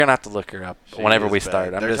gonna have to look her up whenever we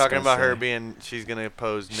start. They're talking about her being. She's gonna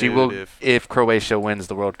pose nude. She will if Croatia wins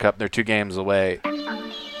the World Cup. They're 2 games away.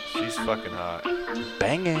 She's fucking hot.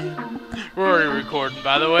 Banging. We're already recording,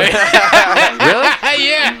 by the way. Really?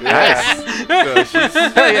 Yeah. Nice.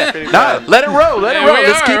 No, let it roll. Let it roll.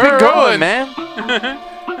 Let's keep it going, rolling. man.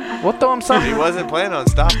 We'll throw him something. He wasn't planning on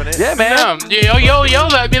stopping it. Yeah, man. Yo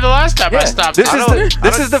yelled at me the last time I stopped. This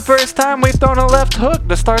is the first time we've thrown a left hook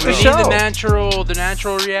to start the show. The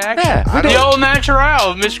natural reaction. Yeah, The old natural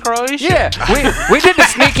of Miss Croatia. Yeah, we did the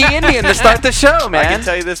sneaky Indian to start the show, man. I can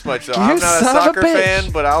tell you this much though. I'm not a soccer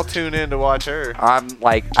fan, but I'll tune in to watch her. I'm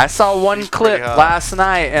like, I saw one clip last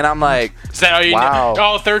night, and I'm like, is that all you wow.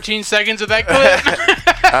 all 13 seconds of that clip?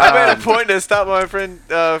 I made a point to stop my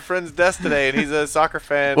friend's desk today, and he's a soccer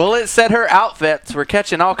fan. Well, it said her outfits were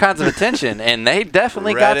catching all kinds of attention, and they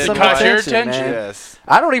definitely got some attention, man. Yes.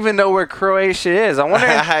 I don't even know where Croatia is. I wonder.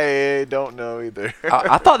 I don't know either.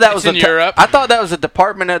 I thought that was in Europe. I thought that was a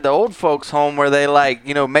department at the old folks' home where they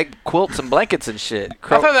make quilts and blankets and shit.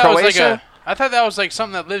 I thought that was like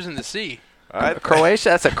something that lives in the sea. Croatia?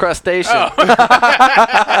 That's a crustacean. Oh.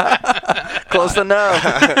 Close enough.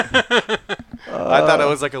 I thought it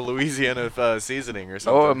was like a Louisiana seasoning or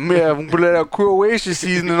something. Oh, man. Put that Croatia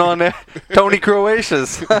seasoning on there. Tony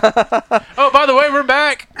Croatia's. Oh, by the way, we're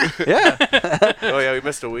back. Yeah. Oh, yeah, we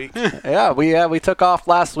missed a week. Yeah, we took off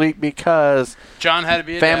last week because John had to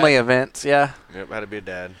be a family dad. events. Yeah. Yep, had to be a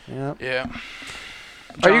dad. Yep. Yeah.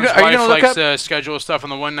 Are you John's going to wife look likes up? schedule stuff on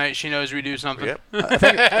the one night she knows we do something. Yep. I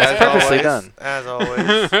think it's purposely done. As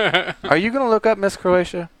always. Are you going to look up Miss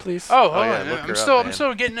Croatia, please? Oh, hold yeah, on. look her I'm up,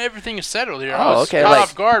 still getting everything settled here. Oh, I was okay, caught like-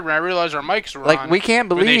 off guard when I realized our mics were on. Like, we can't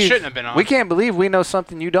when they believe shouldn't have been on. we can't believe we know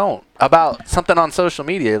something you don't about something on social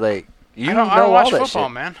media. Like, you I know don't watch all that football,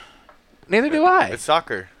 shit. man. Neither do I. It's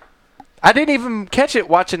soccer. I didn't even catch it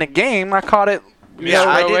watching a game. I caught it. Yeah,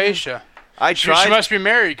 I didn't. Croatia. I She tried. must be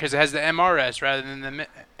married because it has the MRS rather than the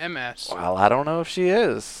MS. Well, I don't know if she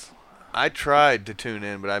is. I tried to tune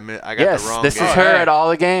in, but I got Yes, the wrong this game. is her hey. at all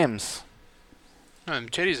the games. Them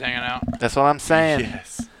titties hanging out. That's what I'm saying.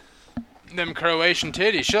 Yes. Them Croatian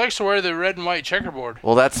titties. She likes to wear the red and white checkerboard.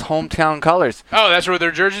 Well, that's hometown colors. Oh, that's what their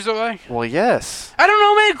jerseys look like? Well, yes. I don't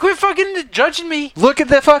know, man. Quit fucking judging me. Look at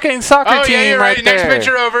the fucking soccer team yeah, you're right. there. Next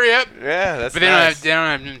picture over, yep. Yeah, that's But they nice. don't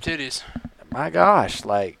have them titties. My gosh,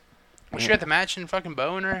 like. She got the matching fucking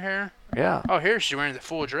bow in her hair. Yeah. Oh, here she's wearing the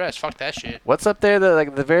full dress. Fuck that shit. What's up there?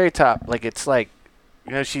 The very top. Like it's like,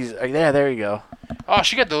 she's yeah. There you go. Oh,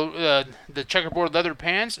 she got the checkerboard leather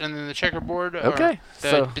pants and then the checkerboard. Okay,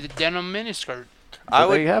 so the denim miniskirt.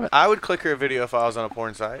 there you have it. I would click her video if I was on a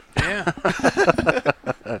porn site. Yeah.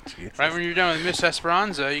 Jeez. Right when you're done with Miss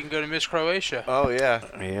Esperanza, you can go to Miss Croatia. Oh yeah.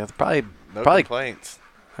 Yeah, it's probably No Probably- complaints.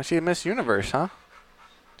 She's Miss Universe, huh?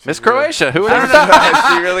 She's Miss really- Croatia. Who would I have don't know.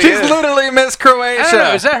 thought? She really She's is. literally Miss Croatia. I don't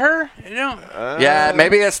know. Is that her? You know, Yeah,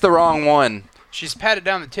 maybe it's the wrong one. she's patted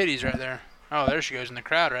down the titties right there. Oh, there she goes in the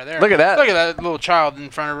crowd right there. Look at that. Look at that little child in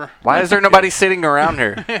front of her. Why is there nobody sitting around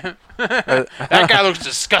her? That guy looks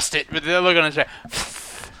disgusted with the look on his face.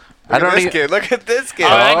 Look I at don't this even- kid. Look at this kid. Oh,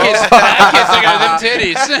 that kid's looking at them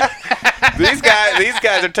titties. These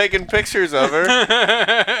guys are taking pictures of her.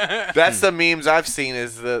 That's the memes I've seen.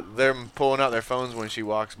 Is that they're pulling out their phones when she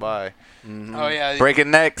walks by. Oh yeah.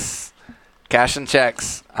 Breaking necks, cashing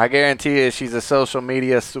checks. I guarantee you, she's a social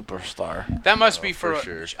media superstar. That must be for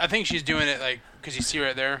sure. I think she's doing it like because you see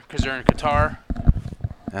right there because they're in Qatar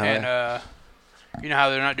and you know how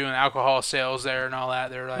they're not doing alcohol sales there and all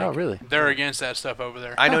that. They're like, Oh, really? They're against that stuff over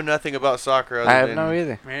there. I know nothing about soccer. Other I have than no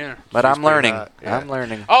either, Yeah. but She's I'm pretty learning. hot, yeah. I'm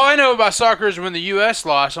learning. All I know about soccer is when the U.S.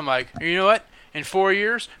 lost, I'm like, you know what? In 4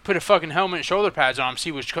 years, put a fucking helmet and shoulder pads on them,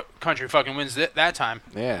 see which country fucking wins that time.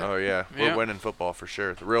 Yeah. Oh yeah, Yeah. we're winning football for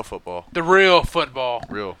sure. The real football. The real football.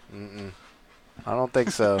 Real. I don't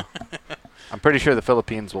think so. I'm pretty sure the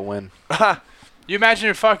Philippines will win. You imagine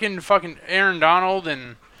if fucking Aaron Donald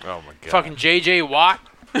and Oh my god. fucking J.J. Watt,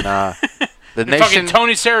 Nah. The and fucking nation,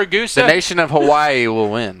 Tony Saragusa, the nation of Hawaii will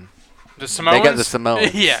win. the Samoans. They got the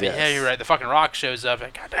Samoans. yeah, yes. yeah, you're right. The fucking Rock shows up.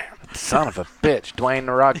 Like, goddamn, Son of a bitch, Dwayne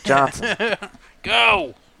the Rock Johnson.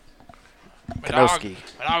 go. My dog, Kanoski.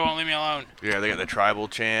 my dog won't leave me alone. Yeah, they got the tribal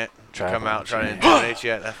chant. Tribal Come out trying to chant. intimidate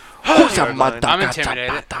you. I'm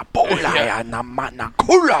intimidated.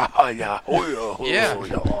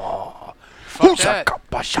 Fuck that.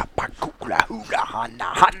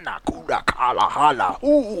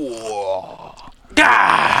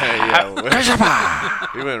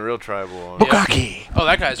 He went real tribal on it. Bukaki. Oh,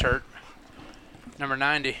 that guy's hurt. Number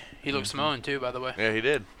 90. He looks Samoan too, by the way. Yeah, he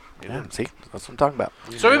did. Yeah, see, that's what I'm talking about.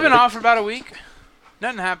 So we've been off for about a week.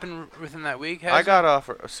 Nothing happened within that week, has I it? got off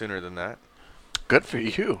sooner than that. Good for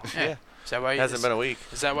you. Yeah. Is that why Hasn't been a week.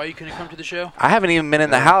 Is that why you couldn't come to the show? I haven't even been in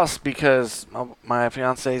the house because my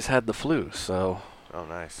fiance's had the flu, so. Oh,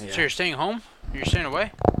 nice. Yeah. So you're staying home? You're staying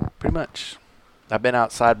away? Pretty much. I've been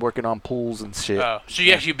outside working on pools and shit. Oh, so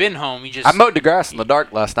you actually been home? You just I mowed the grass in the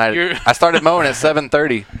dark last night. I started mowing at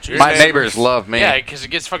 7:30. My neighbors love me. Yeah, because it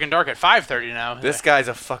gets fucking dark at 5:30 now. This guy's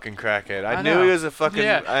a fucking crackhead. I knew know. he was a fucking.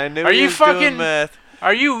 Yeah. I knew Are he you was fucking- doing meth.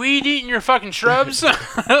 Are you weed eating your fucking shrubs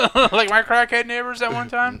like my crackhead neighbors at one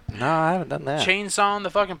time? No, I haven't done that. Chainsawing the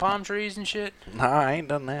fucking palm trees and shit. No, I ain't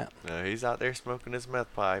done that. No, he's out there smoking his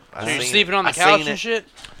meth pipe. So you're sleeping on the couch and shit?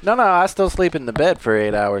 No, I still sleep in the bed for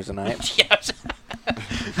 8 hours a night. Yes.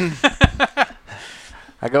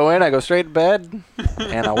 I go in, I go straight to bed,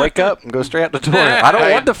 and I wake up and go straight out the door. I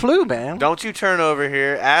don't want the flu, man. Don't you turn over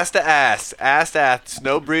here. Ass to ass. Ass to ass.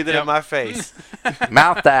 No breathing in my face.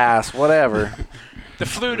 Mouth to ass, whatever. The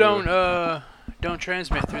flu don't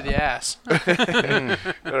transmit through the ass.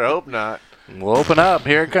 Better hope not. We'll open up.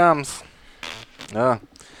 Here it comes. But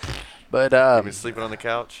You've been sleeping on the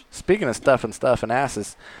couch? speaking of stuff and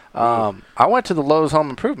asses, I went to the Lowe's Home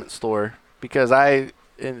Improvement store because I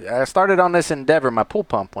started on this endeavor. My pool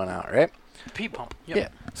pump went out, right? Pee pump. Yep. Yeah.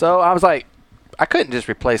 So I was like, I couldn't just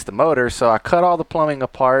replace the motor, so I cut all the plumbing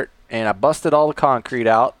apart and I busted all the concrete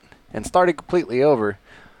out and started completely over.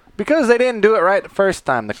 Because they didn't do it right the first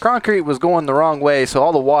time, the concrete was going the wrong way, so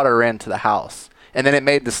all the water ran to the house. And then it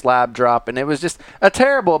made the slab drop, and it was just a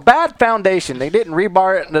bad foundation. They didn't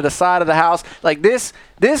rebar it into the side of the house. Like this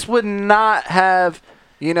would not have,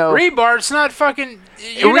 Rebar, it's not fucking...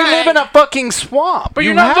 We live in a fucking swamp. But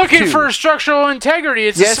you're not looking for structural integrity.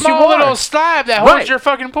 It's Yes, a small you are. little slab that holds Right. your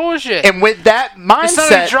fucking bullshit. And with that mindset...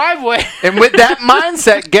 It's not a driveway. And with that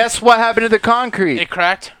mindset, guess what happened to the concrete? It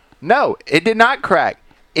cracked? No, it did not crack.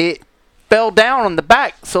 It fell down on the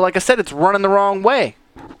back. So like I said, it's running the wrong way.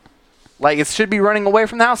 Like it should be running away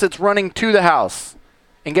from the house. It's running to the house.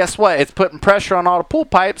 And guess what? It's putting pressure on all the pool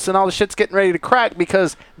pipes and all the shit's getting ready to crack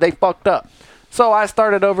because they fucked up. So I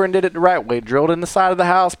started over and did it the right way. Drilled in the side of the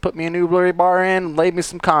house, put me a new rebar in, laid me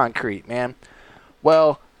some concrete, man.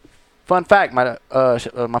 Well, fun fact, my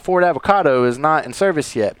Ford Avocado is not in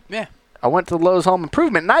service yet. Yeah. I went to the Lowe's Home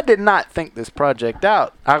Improvement, and I did not think this project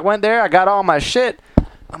out. I went there, I got all my shit.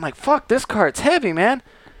 I'm like, fuck, this cart's heavy, man.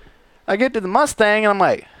 I get to the Mustang, and I'm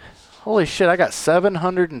like, holy shit, I got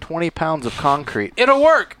 720 pounds of concrete. It'll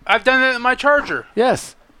work. I've done that in my Charger.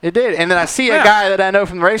 Yes, it did. And then I see a guy that I know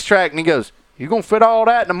from the racetrack, and he goes, you going to fit all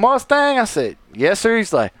that in a Mustang? I said, yes, sir.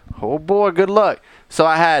 He's like, oh, boy, good luck. So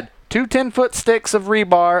I had two 10-foot sticks of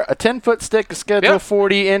rebar, a 10-foot stick of Schedule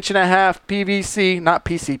 40, 1.5 PVC, not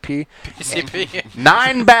PCP. PCP.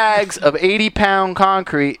 9 bags of 80-pound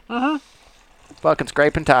concrete. Fucking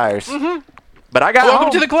scraping tires. But I got home.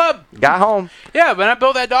 Welcome to the club. Got home. Yeah, when I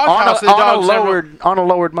built that doghouse, on a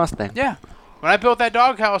lowered Mustang. Yeah. When I built that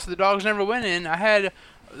doghouse, the dogs never went in. I had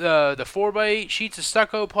the 4x8 sheets of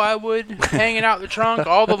stucco plywood hanging out the trunk,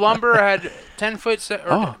 all the lumber. I had 10-foot.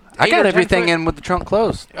 I got everything in with the trunk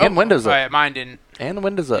closed and windows up. Right, mine didn't. And the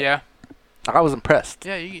windows up. Yeah. I was impressed.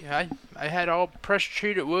 Yeah, I had all pressure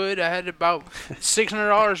treated wood. I had about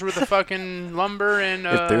 $600 worth of fucking lumber and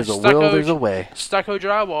if there's a stucco, will, there's a way. Stucco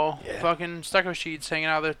drywall. Yeah. Fucking stucco sheets hanging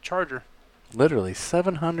out of the Charger. Literally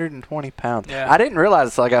 720 pounds. Yeah. I didn't realize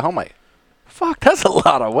until I got home. Like, fuck, that's a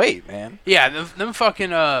lot of weight, man. Yeah, them fucking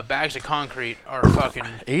bags of concrete are fucking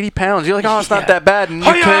 80 pounds. You're like, oh, it's not Yeah. that bad. And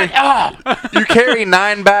you carry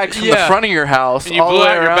 9 bags from the front of your house And you all the blew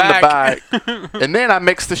way out your around the back. back. And then I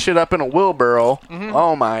mixed the shit up in a wheelbarrow.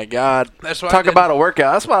 Oh, my God. That's what I Talk did. about a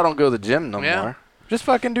workout. That's why I don't go to the gym no Yeah. more. Just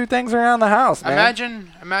fucking do things around the house, man.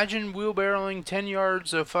 Imagine wheelbarrowing 10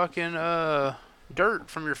 yards of fucking dirt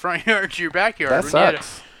from your front yard to your backyard. That when you had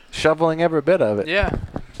sucks. Shoveling every bit of it. Yeah.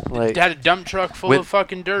 Like, Had a dump truck full with- of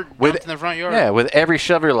fucking dirt with- dumped in the front yard. yeah, with every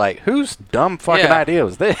shove, you're like, whose dumb fucking Yeah. idea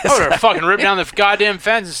was this? I would have fucking ripped down the goddamn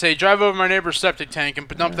fence and say, drive over my neighbor's septic tank and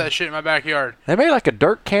dump that shit in my backyard. They made like a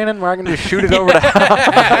dirt cannon where I can just shoot it over the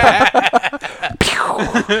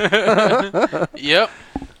house. Yep.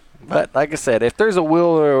 But like I said, if there's a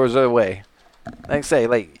will, there's a way. Like I say,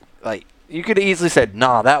 like you could have easily said,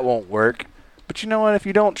 nah, that won't work. But you know what? If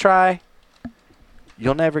you don't try,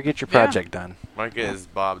 you'll never get your project done. Mike is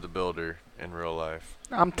Bob the Builder in real life.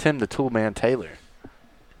 I'm Tim the Toolman Taylor.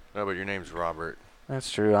 No, but your name's Robert. That's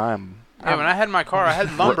true. I'm Yeah, when I had my car, I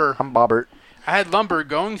had lumber. I'm Bobbert. I had lumber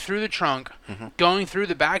going through the trunk, going through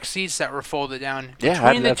the back seats that were folded down, Yeah,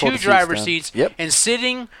 I between had the to fold two the seats driver down. seats, Yep. and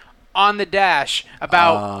sitting on the dash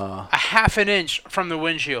about a half an inch from the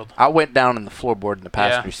windshield. I went down in the floorboard in the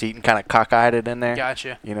passenger seat and kind of cockeyed it in there.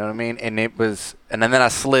 Gotcha. You know what I mean? And then I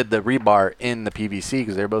slid the rebar in the PVC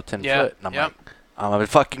because they're both 10 foot. And I'm like, I'm a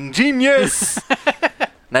fucking genius.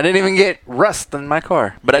 And I didn't even get rust in my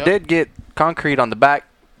car. But I did get concrete on the back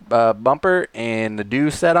bumper and the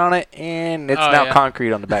dew set on it. And it's now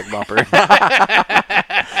concrete on the back bumper.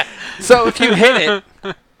 So if you hit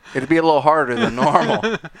it, it'd be a little harder than normal.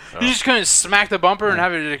 You just couldn't smack the bumper and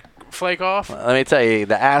have it flake off? Let me tell you,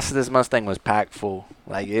 the ass of this Mustang was packed full.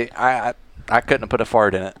 Like, I couldn't have put a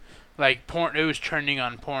fart in it. Like, it was trending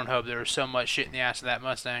on Pornhub. There was so much shit in the ass of that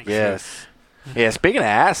Mustang. Yes. Yeah, speaking of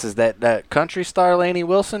asses, that country star Lainey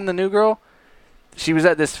Wilson, the new girl, she was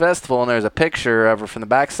at this festival, and there's a picture of her from the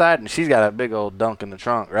backside, and she's got a big old dunk in the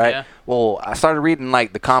trunk, right? Yeah. Well, I started reading,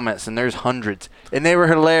 like, the comments, and there's hundreds, and they were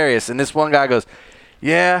hilarious. And this one guy goes,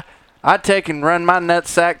 yeah, I'd take and run my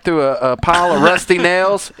nutsack through a pile of rusty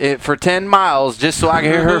nails for 10 miles just so I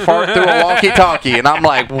can hear her fart through a walkie-talkie. And I'm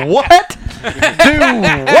like, what? Dude,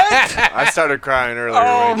 what? I started crying earlier.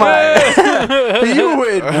 Oh, my. You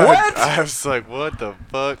would what? I was like, what the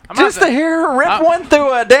fuck? Just to hear her rip one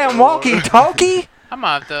through a damn walkie-talkie? I'm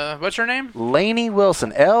out the... What's her name? Lainey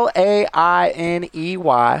Wilson. Lainey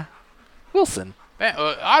Wilson. Man,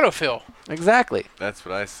 autofill. Exactly. That's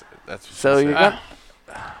what I said. That's what So you're going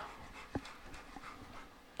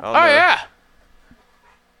Oh, yeah.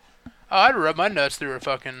 Oh, I'd rub my nuts through her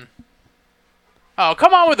fucking... Oh,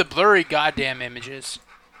 come on with the blurry goddamn images.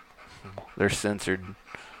 They're censored.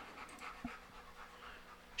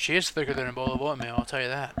 She is thicker than a bowl of oatmeal, I'll tell you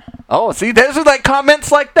that. Oh, see, there's like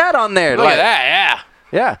comments like that on there. Look like, at that,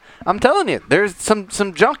 yeah. Yeah, I'm telling you, there's some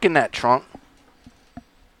junk in that trunk.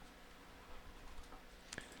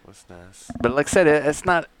 What's nice? But like I said, it's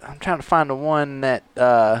not. I'm trying to find the one that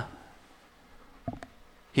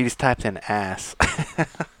he just typed in ass.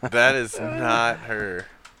 That is not her.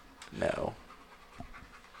 No.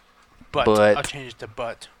 But. I'll change it to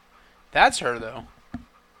butt. That's her, though.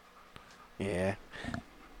 Yeah.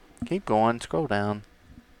 Keep going. Scroll down.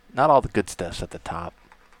 Not all the good stuff's at the top.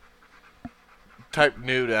 Type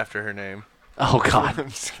nude after her name. Oh, God. I'm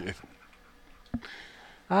just kidding.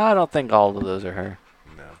 I don't think all of those are her.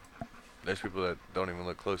 No. There's people that don't even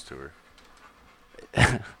look close to her.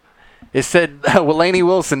 It said, Lainey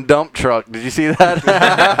Wilson dump truck. Did you see that?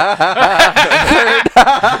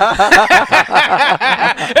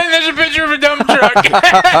 And there's a picture of a dump truck.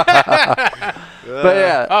 But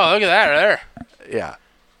yeah. Oh, look at that right there. Yeah.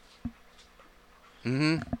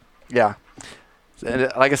 Yeah.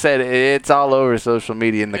 And like I said, it's all over social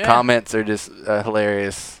media, and the comments are just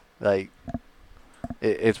hilarious. Like,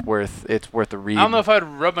 it's worth a read. I don't know if I'd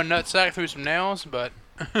rub a nutsack through some nails, but...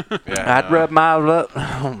 Yeah, I'd rub my...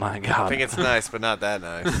 Oh, my God. I think it's nice, but not that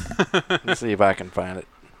nice. Let's see if I can find it.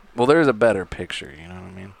 Well, there's a better picture, you know what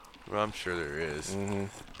I mean? Well, I'm sure there is. Mm-hmm.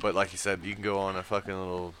 But like you said, you can go on a fucking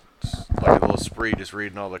little, like a little spree just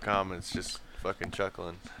reading all the comments, just fucking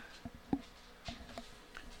chuckling.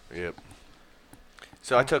 Yep.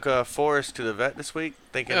 So I took Forrest to the vet this week,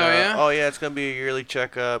 thinking, oh yeah, it's gonna be a yearly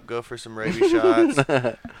checkup, go for some rabies shots.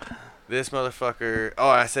 This motherfucker. Oh,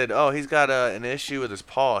 I said, he's got an issue with his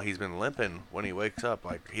paw. He's been limping when he wakes up,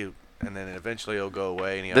 and then eventually he'll go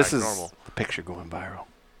away and he acts normal. This is the picture going viral.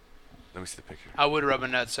 Let me see the picture. I would rub a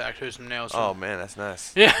nutsack through some nails. Oh man, that's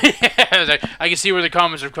nice. Yeah, I was like, I can see where the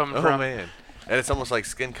comments are coming from. Oh man, and it's almost like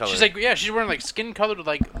skin color. She's like, yeah, she's wearing like skin colored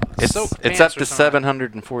like silk pants. It's up or to something.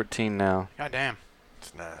 714 now. God damn.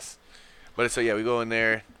 It's nice. But so yeah, we go in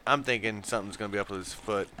there. I'm thinking something's gonna be up with his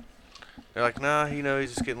foot. They're like, nah, he's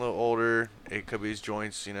just getting a little older. It could be his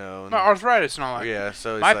joints, And, Arthritis and all that. Yeah,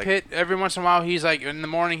 so it's my like, pit, every once in a while, he's like, in the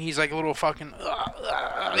morning, he's like a little fucking,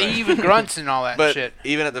 he even grunts and all that but shit.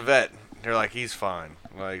 even at the vet, they're like, he's fine.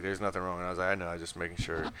 Like, there's nothing wrong. And I was like, I know, I was just making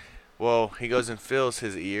sure. Well, he goes and feels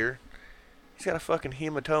his ear. He's got a fucking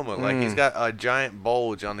hematoma. Like, he's got a giant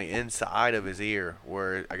bulge on the inside of his ear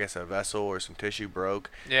where, I guess, a vessel or some tissue broke.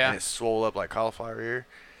 Yeah. And it swole up like cauliflower ear.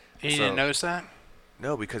 He didn't notice that?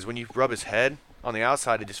 No, because when you rub his head on the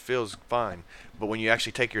outside, it just feels fine. But when you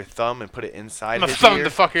actually take your thumb and put it inside his ear, the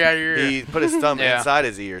fuck out of your ear. he put his thumb inside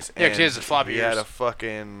his ears. Yeah, 'cause he has the floppy ears. He ears. had a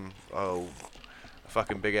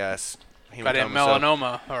fucking big ass hematoma. Goddamn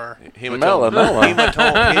melanoma or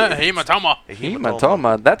Melanoma.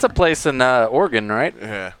 Hematoma. That's a place in Oregon, right?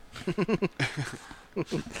 Yeah.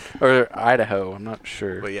 Or Idaho, I'm not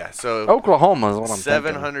sure. But yeah, so Oklahoma is what I'm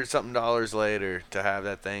thinking. $700 later to have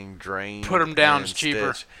that thing drained. Put them down is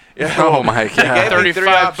cheaper. Yeah. Oh my God.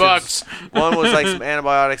 35 bucks. One was like some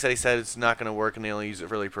antibiotics that he said it's not going to work, and they only use it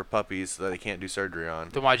really for puppies, so that they can't do surgery on.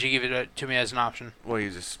 Then why'd you give it to me as an option? Well, he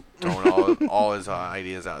was just throwing all his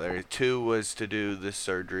ideas out there. 2 was to do this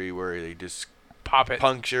surgery where they just pop it,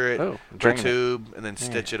 puncture it, Oh, the tube, and then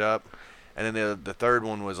stitch it up. And then the third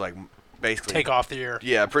one was like basically take off the ear.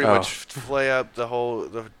 Yeah, pretty much flay up the whole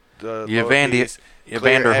the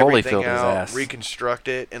Evander Holyfield his ass. Reconstruct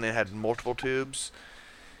it, and it had multiple tubes.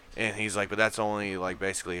 And he's like, but that's only like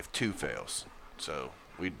basically if 2 fails. So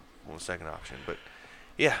we want a second option. But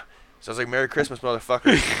yeah, sounds like Merry Christmas,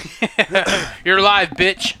 motherfucker. You're alive,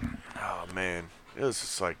 bitch. Oh man, it was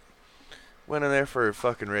just like went in there for a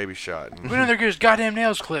fucking rabies shot. Went in there, get his goddamn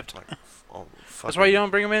nails clipped. Like, that's why you don't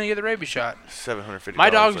bring him in to get the rabies shot. $750. My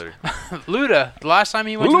dog, later. Luda, the last time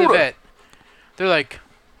he went to the vet, they're like,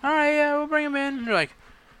 all right, yeah, we'll bring him in. And they're like,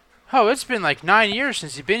 oh, it's been like 9 years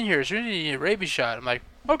since he's been here, so we need a rabies shot. I'm like,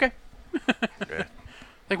 okay. Yeah.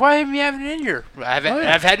 Like, why haven't you having it in here?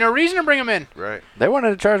 I've had no reason to bring him in. Right. They wanted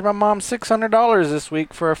to charge my mom $600 this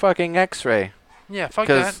week for a fucking X-ray. Yeah, fuck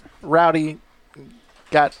that. Because Rowdy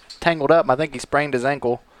got tangled up. I think he sprained his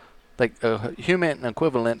ankle. Like a human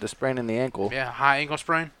equivalent to spraining the ankle. Yeah, high ankle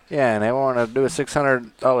sprain. Yeah, and they wanted to do a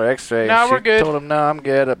 $600 X-ray. No, we're good. Told him, no, I'm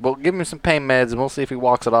good. Well, give me some pain meds, and we'll see if he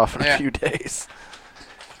walks it off in a few days.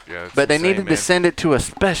 Yeah, but they needed to send it to a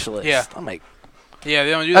specialist. Yeah. I'm like, yeah, they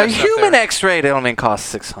don't do that. A human X-ray, they don't even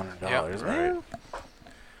cost $600. Yep. Man. Right.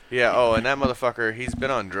 Yeah. Oh, and that motherfucker, he's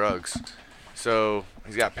been on drugs, so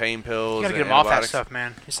he's got pain pills. You gotta get and him off that antibiotics. stuff,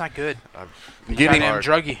 man. It's not good. Getting him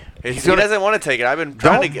druggy. He doesn't want to take it. I've been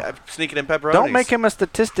trying to sneak it in pepperonis. Don't make him a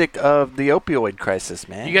statistic of the opioid crisis,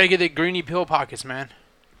 man. You gotta get the greeny pill pockets, man.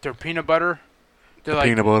 They're peanut butter. They're like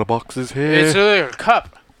peanut butter box is here. it's like a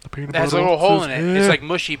cup. It has a little hole in it. It's like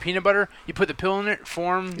mushy peanut butter. You put the pill in it,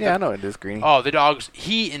 Yeah, I know it is, Greeny. Oh, the dogs,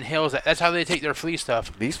 he inhales that. That's how they take their flea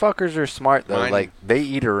stuff. These fuckers are smart, though. Like, they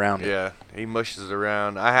eat around it. Yeah, he mushes it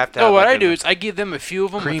around. I have to No, have what I do is I give them a few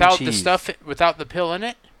of them without cheese. the stuff, without the pill in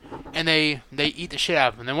it, and they eat the shit out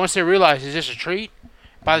of them. And then once they realize it's just a treat,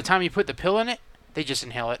 by the time you put the pill in it, they just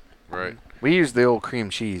inhale it. Right. We use the old cream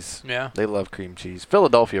cheese. Yeah. They love cream cheese.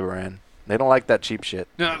 Philadelphia brand. They don't like that cheap shit.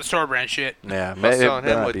 No, the store brand shit. Yeah. I was telling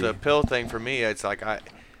him with the pill thing for me, it's like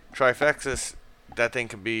Trifexis, that thing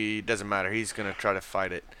doesn't matter. He's going to try to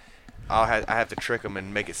fight it. I have to trick him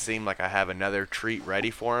and make it seem like I have another treat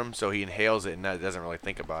ready for him, so he inhales it and doesn't really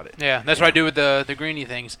think about it. Yeah, that's what I do with the greeny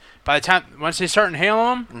things. By the time, once they start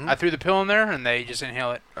inhaling them, I threw the pill in there and they just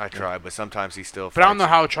inhale it. I try, but sometimes he still But I don't know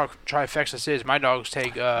how Trifexis is. My dogs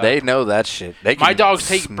take... they know that shit. My dogs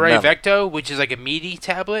take Bravecto, which is like a meaty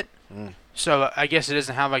tablet. So I guess it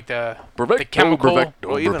doesn't have like the chemical.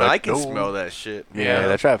 Well, even I can smell that shit. Yeah,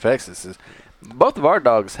 that Trifexis is... Both of our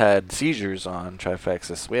dogs had seizures on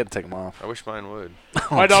Trifexis. We had to take them off. I wish mine would.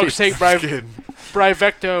 My dogs take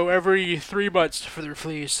Bravecto every 3 months for their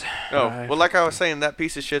fleas. Oh, well, like I was saying, that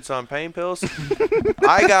piece of shit's on pain pills.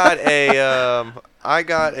 I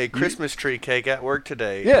got a Christmas tree cake at work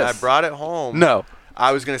today. Yes. And I brought it home. No.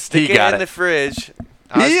 I was going to stick it in the fridge.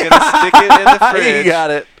 I was Yeah. going to stick it in the fridge. He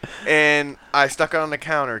got it. And I stuck it on the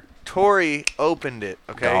counter. Tori opened it,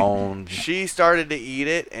 okay? Gone. She started to eat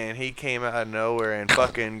it, and he came out of nowhere and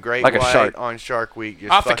fucking great Like a white shark. on Shark Week.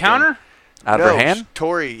 Just Off the counter? Out of her hand?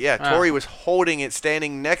 Tori was holding it,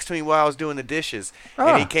 standing next to me while I was doing the dishes.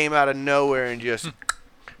 And he came out of nowhere and just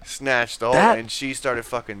snatched the whole, and she started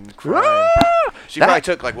fucking crying. She probably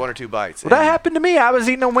took like 1 or 2 bites. Well, that happened to me. I was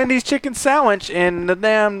eating a Wendy's chicken sandwich, and the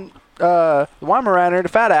damn Weimaraner, the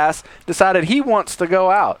fat ass, decided he wants to go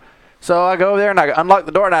out. So I go over there and I unlock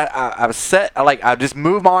the door and I just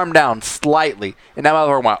moved my arm down slightly, and that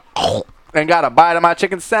motherfucker went and got a bite of my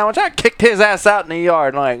chicken sandwich. I kicked his ass out in the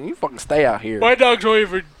yard. And I'm like, you fucking stay out here. My dogs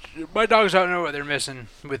don't know what they're missing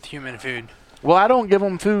with human food. Well, I don't give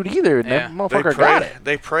them food either. And that motherfucker got it.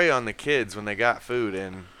 They prey on the kids when they got food,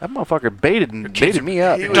 and that motherfucker baited me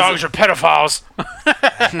up. Dogs are pedophiles.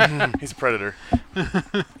 He's a predator.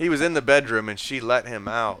 He was in the bedroom and she let him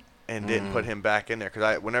out. And didn't put him back in there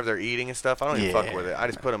because whenever they're eating and stuff, I don't even fuck with it. I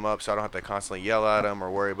just put him up so I don't have to constantly yell at him or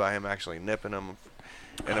worry about him actually nipping him.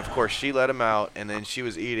 And of course, she let him out, and then she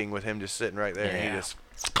was eating with him just sitting right there. And he just.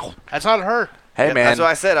 That's not her. Hey man, that's what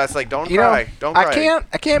I said. I was like, don't cry, don't cry.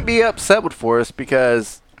 I can't be upset with Forrest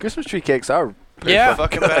because Christmas tree cakes are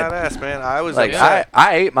fucking badass, man. I was like, upset.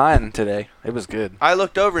 I ate mine today. It was good. I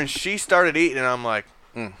looked over and she started eating, and I'm like,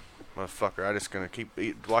 motherfucker, I just gonna keep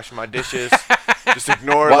washing my dishes. Just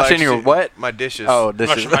ignore what? My dishes. Oh,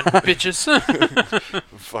 dishes. Washing my bitches.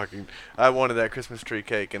 Fucking, I wanted that Christmas tree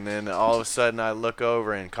cake, and then all of a sudden I look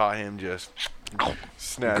over and caught him just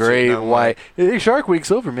snatching. Great white. Hey, Shark Week's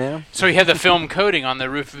over, man. So he had the film coating on the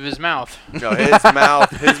roof of his mouth. No, his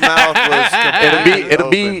mouth was. It'll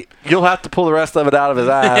be. You'll have to pull the rest of it out of his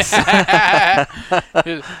ass.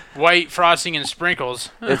 White frosting and sprinkles.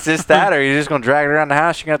 It's just that, or you're just gonna drag it around the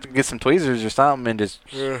house. You're gonna have to get some tweezers or something and just.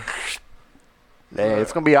 Hey,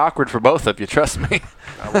 it's gonna be awkward for both of you. Trust me.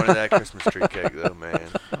 I wanted that Christmas tree cake though, man.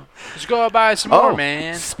 Let's go buy some more,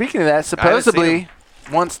 man. Speaking of that, supposedly,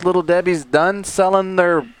 once Little Debbie's done selling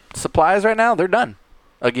their supplies right now, they're done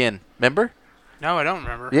again. Remember? No, I don't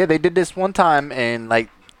remember. Yeah, they did this one time, and like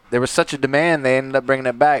there was such a demand, they ended up bringing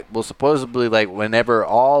it back. Well, supposedly, like whenever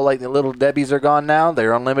all like the Little Debbie's are gone now,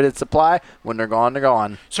 they're unlimited supply. When they're gone, they're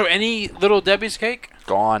gone. So any Little Debbie's cake?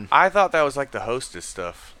 Gone. I thought that was like the Hostess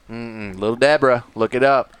stuff. Little Deborah, look it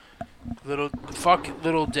up. Fuck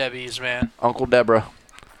Little Debbie's, man. Uncle Deborah.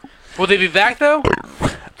 Will they be back though?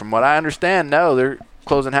 From what I understand, no, they're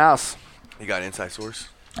closing house. You got an inside source?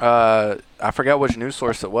 I forgot which news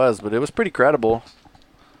source it was, but it was pretty credible.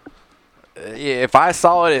 Yeah, if I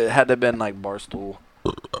saw it, it had to have been like Barstool.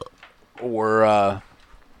 Or,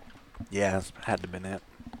 yeah, it had to have been it.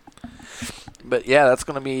 But yeah, that's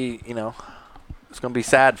going to be, it's going to be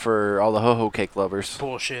sad for all the ho-ho cake lovers.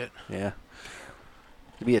 Bullshit. Yeah.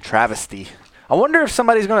 It'd be a travesty. I wonder if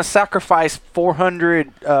somebody's going to sacrifice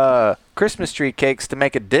 400 Christmas tree cakes to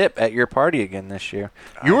make a dip at your party again this year.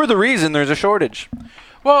 You're the reason there's a shortage.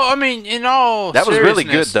 Well, I mean, in all that was really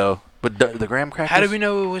good, seriousness, though. But the graham crackers. How do we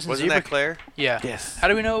know it wasn't Wasn't zebra that Claire? Yeah. Yes. How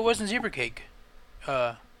do we know it wasn't zebra cake?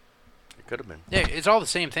 It could have been. Yeah, it's all the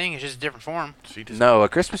same thing. It's just a different form. No, a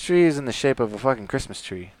Christmas tree is in the shape of a fucking Christmas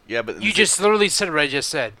tree. Yeah, but You just literally said what I just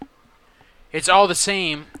said. It's all the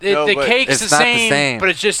same. No, The but cake's it's the not same, the same. but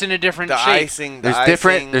it's just in a different the shape. icing.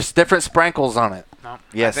 There's different sprinkles on it. No.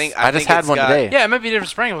 Yes, I I just think had it's one got- today. Yeah, it might be different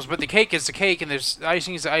sprinkles, but the cake is the cake, and there's the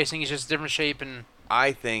icing is the icing. It's just a different shape, and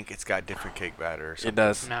I think it's got different cake batter or something. It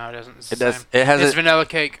does. no, it doesn't. It's It the does. same. It has It's a, vanilla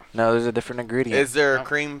cake. no. There's a different ingredient. Is there Nope.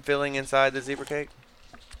 cream filling inside the zebra cake?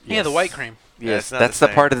 Yeah, the white cream. Yes, it's not that's the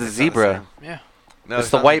the part same. of the It's not the zebra. same. Yeah. No, It's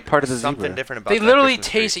the something- white part of the something zebra. different about They that literally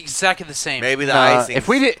Christmas tree. taste exactly the same. Maybe the icing. If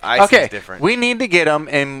we did, icing's okay, different. we need to get him,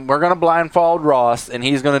 and we're gonna blindfold Ross, and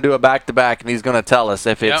he's gonna do a back to back, and he's gonna tell us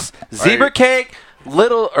if it's zebra cake,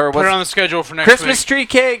 little or Put it on what's the schedule for next Christmas week. tree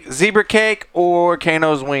cake, zebra cake, or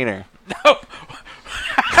Kano's wiener. No.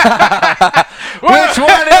 Which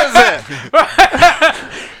one is it?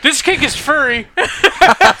 This cake is furry.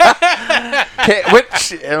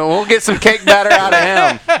 We'll get some cake batter out of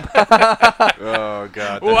him. Oh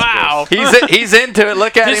God. That's Wow. He's into it.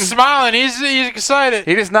 Look at He's him. smiling. He's excited.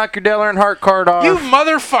 He just knocked your Dale Earnhardt card off. You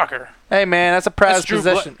motherfucker. Hey man, that's a prized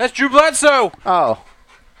possession. That's Drew Bledsoe. Oh,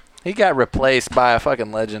 he got replaced by a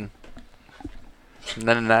fucking legend.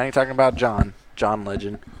 No, I ain't talking about John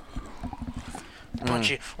Legend.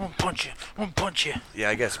 Punch you. Won't punch you. Won't punch you. Yeah,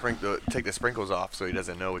 I guess take the sprinkles off so he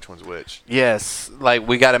doesn't know which one's which. Yes, like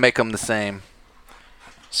we got to make them the same.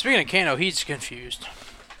 Speaking of Kano, he's confused.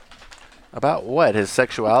 About what? His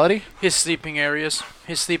sexuality? His sleeping areas.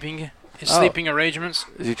 His sleeping arrangements.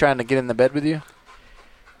 Is he trying to get in the bed with you?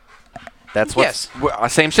 That's what.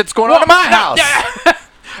 Yes. Same shit's going on in my house.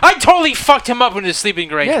 I totally fucked him up with his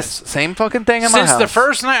sleeping arrangements. Yes, same fucking thing in my house. Since the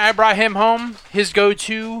first night I brought him home, his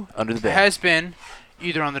go-to Under the bed. has been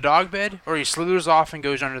either on the dog bed or he slithers off and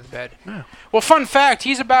goes under the bed. Yeah. Well, fun fact,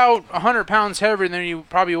 he's about 100 pounds heavier than he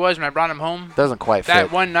probably was when I brought him home Doesn't quite that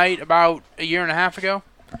fit. one night about a year and a half ago.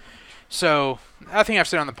 So I think I've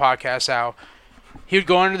said on the podcast how he would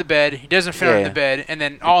go under the bed, he doesn't fit under the bed, and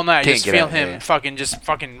then all night Can't just get feel out, him yeah.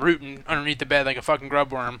 fucking rooting underneath the bed like a fucking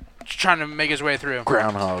grub worm, just trying to make his way through.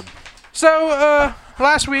 Groundhog. So,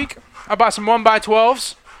 last week, I bought some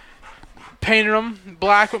 1x12s, painted them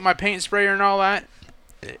black with my paint sprayer and all that,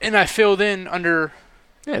 and I filled in under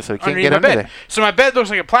Yeah, so he can't underneath get my under bed. there. So my bed looks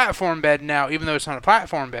like a platform bed now, even though it's not a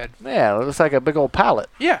platform bed. Yeah, it looks like a big old pallet.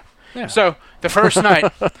 Yeah. Yeah. So, the first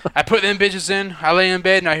night, I put them bitches in, I lay in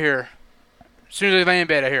bed, and I hear, as soon as I lay in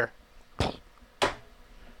bed, I hear,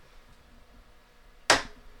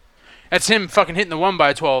 that's him fucking hitting the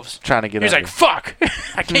 1x12s. Trying to get He's under. like, fuck!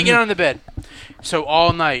 I can't get on the bed. So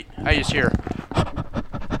all night, I just hear.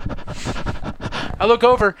 I look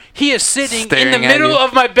over. He is sitting in Staring the at middle you.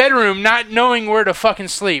 of my bedroom, not knowing where to fucking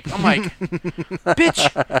sleep. I'm like,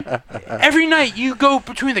 bitch, every night you go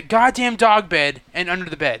between the goddamn dog bed and under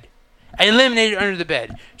the bed. I eliminated under the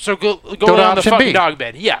bed. So go to on the option fucking B. dog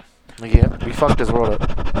bed. Yeah. Yeah, we fucked his world up.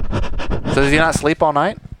 So does he not sleep all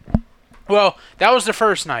night? Well, that was the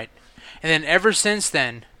first night. And then ever since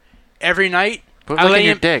then, every night, Put I look lay in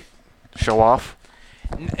your in, dick. Show off.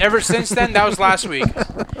 ever since then, that was last week.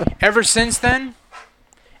 Ever since then,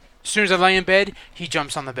 as soon as I lay in bed, he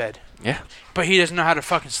jumps on the bed. Yeah. But he doesn't know how to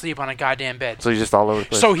fucking sleep on a goddamn bed. So he's just all over the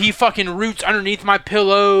place. So he fucking roots underneath my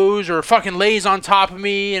pillows or fucking lays on top of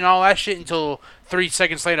me and all that shit until 3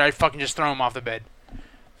 seconds later I fucking just throw him off the bed.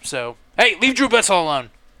 So, hey, leave Drew Bledsoe alone.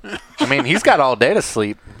 I mean, he's got all day to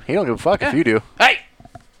sleep. He don't give a fuck if Yeah. you do. Hey!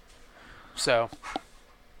 So.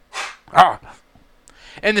 Ah.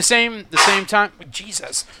 And the same time,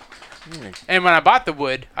 Jesus. And when I bought the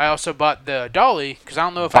wood, I also bought the dolly because I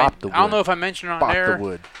don't know if I mentioned on there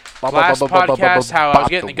last podcast how I was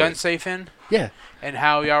getting the gun safe in. Yeah. And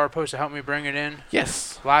how y'all were supposed to help me bring it in.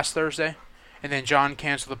 Yes. Last Thursday, and then John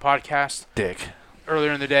canceled the podcast. Dick.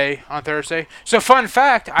 Earlier in the day on Thursday. So fun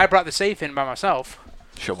fact, I brought the safe in by myself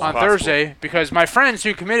on Thursday because my friends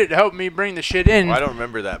who committed to help me bring the shit in. I don't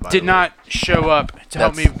remember that. Did not show up to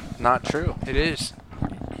help me. Not true. It is.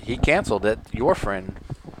 He canceled it. Your friend.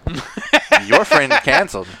 Your friend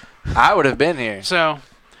canceled. I would have been here. So,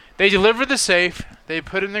 they delivered the safe. They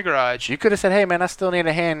put it in the garage. You could have said, "Hey man, I still need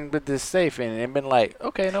a hand with this safe," and been like,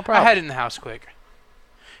 "Okay, no problem." I had it in the house quick.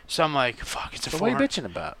 So I'm like, "Fuck, it's a." So what are you bitching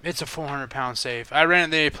about? It's a 400-pound safe. I ran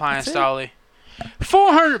it the appliance dolly.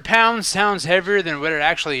 400 pounds sounds heavier than what it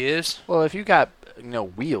actually is. Well, if you got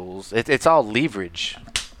wheels, it's all leverage.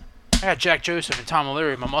 I got Jack Joseph and Tom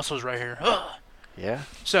O'Leary. My muscles right here. Ugh. Yeah.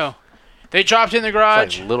 So. They dropped it in the garage.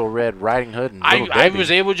 It's like Little Red Riding Hood and Little I Debbie. was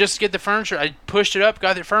able just to get the furniture. I pushed it up,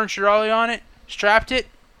 got the furniture dolly on it, strapped it,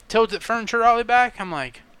 tilted the furniture dolly back. I'm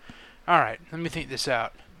like, all right, let me think this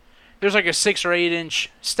out. There's like a 6 or 8 inch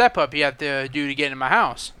step up you have to do to get in my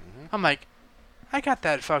house. Mm-hmm. I'm like, I got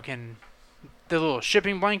that the little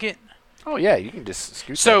shipping blanket. Oh yeah, you can just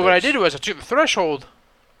scoot. So what I did was I took the threshold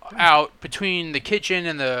out between the kitchen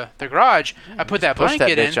and the garage. I put that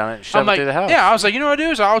blanket in. I'm like, yeah, I was like, you know what I do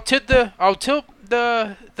is I'll tilt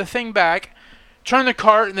the thing back, turn the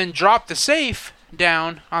cart, and then drop the safe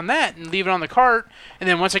down on that and leave it on the cart. And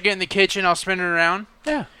then once I get in the kitchen, I'll spin it around.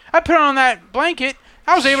 Yeah. I put it on that blanket.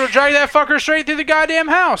 I was able to drag that fucker straight through the goddamn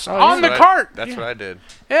house on the cart. That's what I did.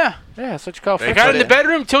 Yeah. Yeah, that's what you call. I got in the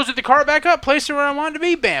bedroom, tilted the cart back up, placed it where I wanted to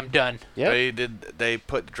be. Bam, done. Yeah. They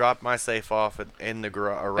dropped my safe off in the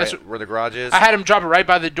garage, where the garage is. I had him drop it right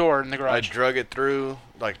by the door in the garage. I drug it through,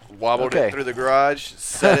 wobbled it through the garage,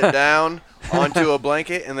 set it down onto a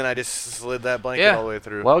blanket, and then I just slid that blanket all the way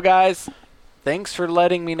through. Well, guys, thanks for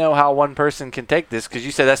letting me know how one person can take this, because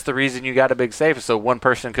you said that's the reason you got a big safe, so one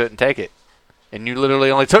person couldn't take it. And you literally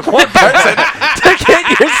only took one person to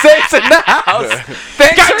get your safes in the house.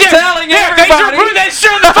 Thanks for telling everybody. Thanks for putting that shit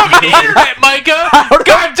on the fucking internet, Micah.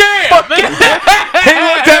 God damn. He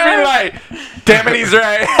looked at me like, damn it, he's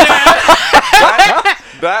right.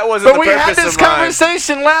 That wasn't the purpose of mine. But we had this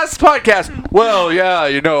conversation last podcast. Well, yeah,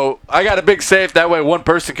 I got a big safe. That way one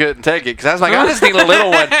person couldn't take it. Because I was like, I just need a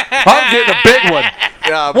little one. I'm getting a big one.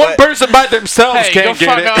 Yeah, one person by themselves can't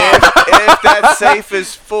get it. If that safe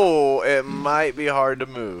is full, it might be hard to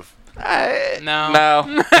move. No.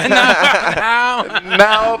 No.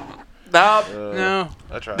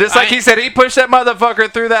 That's right. Just like he said, he pushed that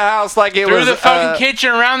motherfucker through the house like it was through the fucking kitchen,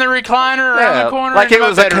 around the recliner, around the corner, like it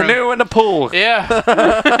was a canoe in the pool. Yeah. Yep.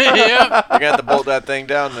 You're gonna have to bolt that thing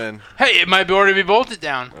down then. Hey, it might be already be bolted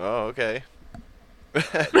down. Oh, okay.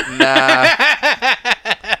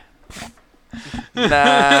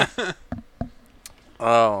 Nah.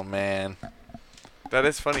 Oh man. That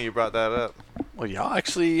is funny you brought that up. Well, y'all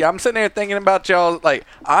actually, I'm sitting there thinking about y'all. Like,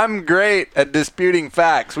 I'm great at disputing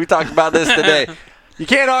facts. We talked about this today. You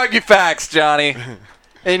can't argue facts, Johnny.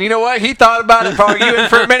 And you know what? He thought about it, arguing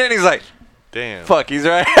for a minute, and he's like, damn. Fuck, he's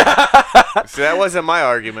right. See, that wasn't my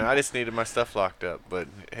argument. I just needed my stuff locked up. But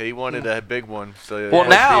he wanted a big one. So well,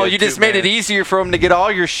 now you just made it easier for him to get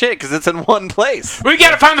all your shit because it's in one place. We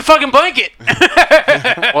got to find the fucking blanket.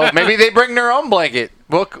 Well, maybe they bring their own blanket.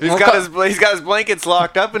 He's got his blankets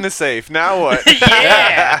locked up in the safe. Now what?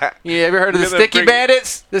 Yeah. You ever heard of the Sticky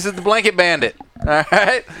Bandits? This is the Blanket Bandit. All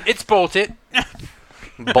right. It's bolted.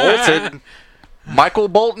 Bolted. Michael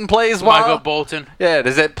Bolton plays while. Michael Bolton. Yeah.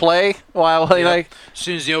 Does it play while like? As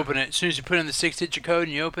soon as you open it, as soon as you put in the 6-digit code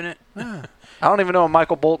and you open it. I don't even know a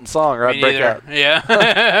Michael Bolton song, or I'd break out.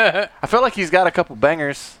 Yeah. I feel like he's got a couple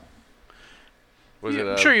bangers.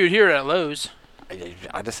 I'm sure you'd hear it at Lowe's.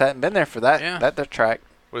 I just hadn't been there for that. Yeah. That track.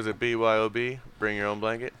 Was it BYOB? Bring your own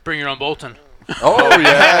blanket. Bring your own Bolton. Oh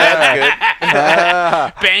yeah,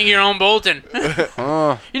 that's good. Bang your own Bolton.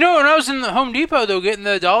 You know, when I was in the Home Depot though, getting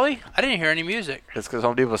the dolly, I didn't hear any music. It's because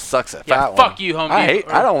Home Depot sucks at fat fuck you, Home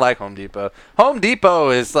Depot. I don't like Home Depot. Home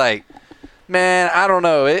Depot is like, man, I don't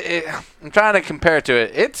know. I'm trying to compare it to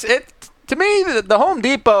it. It's to me the Home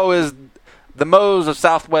Depot is the Moe's of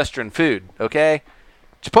Southwestern food. Okay,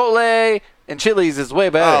 Chipotle and Chili's is way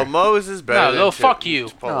better. Oh, Moe's is better. No, fuck you.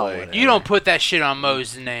 Chipotle. You don't put that shit on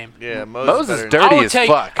Moe's name. Yeah, Moe's is dirty as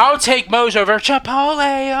fuck. I would take Moe's over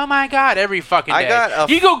Chipotle. Oh my god, every fucking day.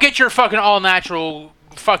 You go get your fucking all natural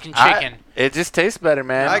fucking chicken. It just tastes better,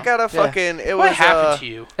 man. I got a fucking. What happened to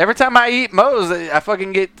you? Every time I eat Moe's, I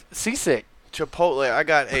fucking get seasick. Chipotle, I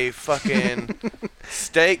got a fucking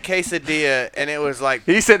steak quesadilla, and it was like...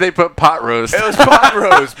 He said they put pot roast. It was pot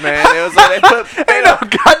roast, man. It was like they put... Ain't no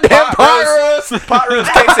goddamn pot roast. Pot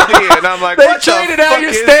roast quesadilla, and I'm like, they what traded the out fuck your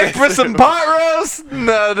is steak this? for some pot roast?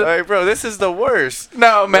 No. Like, bro, this is the worst.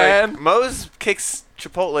 No, man. Like, Moe's kicks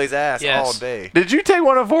Chipotle's ass all day. Did you take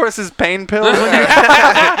one of Forrest's pain pills? When you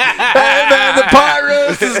hey, man, the pot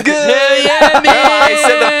roast is good. Hell yeah, man. He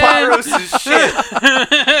said the pot roast is shit.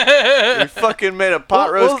 He fucking made a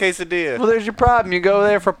pot roast quesadilla. Well, there's your problem. You go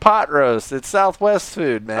there for pot roast. It's Southwest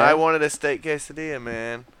food, man. I wanted a steak quesadilla,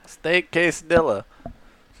 man. Steak quesadilla.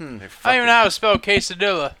 I don't even know how to spell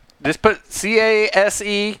quesadilla. Just put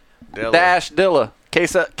CASE dash dilla.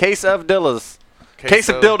 Case of dillas. Case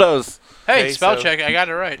of dildos. Hey, Queso. spell check. I got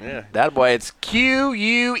it right. Yeah. That boy, it's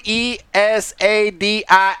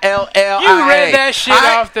QUESADILLIA. You read that shit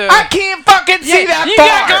off the... I can't fucking see that You far.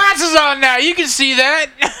 got glasses on now. You can see that.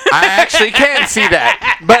 I actually can see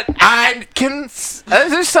that. But I can...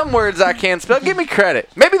 there's some words I can't spell. Give me credit.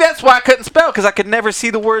 Maybe that's why I couldn't spell, because I could never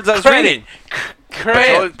see the words I was reading.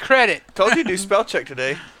 Credit. Told you to do spell check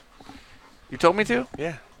today. You told me to?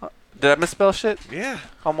 Yeah. Did I misspell shit? Yeah.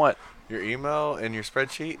 On what? Your email and your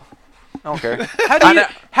spreadsheet. I don't care.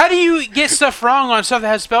 How do you get stuff wrong on stuff that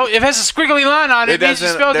has spell? If it has a squiggly line on it, it means you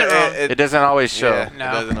spelled it wrong. It doesn't always show. Yeah, No.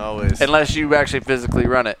 It doesn't always. Unless you actually physically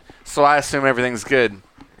run it. So I assume everything's good.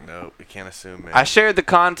 No, you can't assume, man. I shared the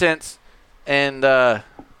contents, and I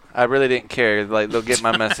really didn't care. Like, they'll get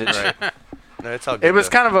my message. Right. No, it's all good. It was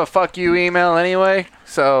kind of a fuck you email anyway,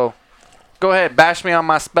 so go ahead, bash me on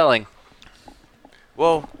my spelling.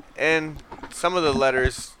 Well, and some of the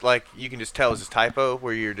letters, like, you can just tell it's a typo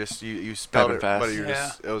where you're just, you spelled Typing it, fast. but you're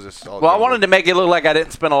just, it was just all Well, I wanted to make it look like I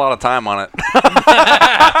didn't spend a lot of time on it.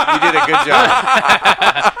 You did a good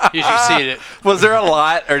job. You succeeded it. Was there a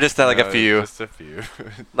lot, or just like a few? Just a few.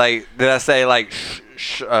 Like, did I say like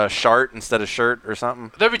shart instead of shirt or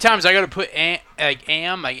something? There'll be times I got to put like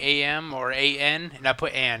AM or AN, and I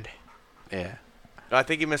put and. Yeah. No, I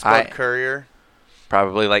think you misspelled courier.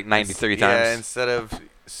 Probably like 93 times. Yeah, instead of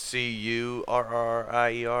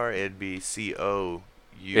CURRIER, it'd be COUR.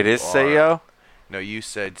 It is CEO? No, you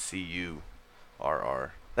said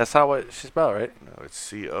CURR. That's how it she spelled, right? No, it's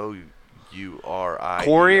COURI.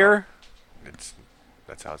 Courier?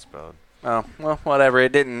 That's how it's spelled. Oh, well, whatever.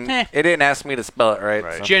 It didn't ask me to spell it right.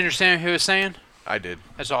 Right. So. Did you understand what he was saying? I did.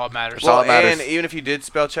 That's all that matters. all Well, that matters. and even if you did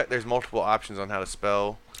spell check, there's multiple options on how to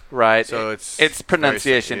spell. Right. So it's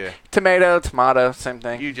pronunciation. Yeah. Tomato, same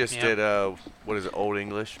thing. You just did what is it, Old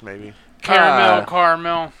English maybe?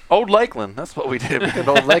 Caramel. Old Lakeland. That's what we did. We did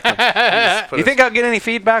Old Lakeland. You You think I'll get any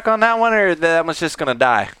feedback on that one, or that one's just gonna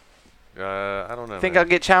die? I don't know. Think man. I'll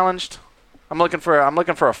get challenged? I'm looking for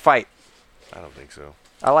a fight. I don't think so.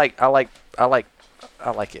 I like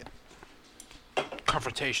it.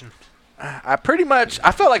 Confrontation. I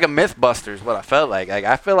felt like a Mythbuster is what I felt like.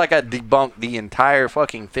 I feel like I debunked the entire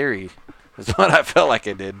fucking theory. Is what I felt like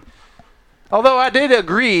I did. Although I did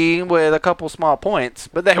agree with a couple small points,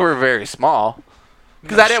 but they were very small.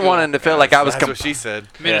 Because I didn't want him to feel like I was... That's what she said.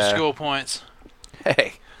 Minuscule points.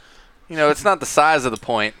 Hey, it's not the size of the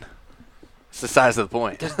point. It's the size of the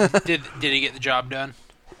point. Did he get the job done?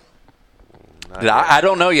 I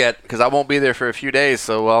don't know yet, because I won't be there for a few days,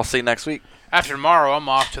 so I'll see next week. After tomorrow, I'm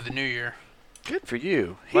off to the new year. Good for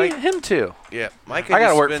you. Him too. Yeah, Mike. I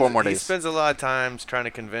gotta work 4 more days. He spends a lot of times trying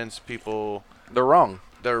to convince people They're wrong.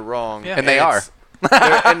 they're wrong. Yeah. And they are.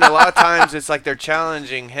 And a lot of times it's like they're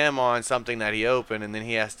challenging him on something that he opened, and then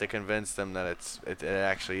he has to convince them that it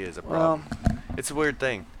actually is a problem. It's a weird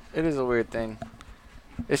thing. It is a weird thing.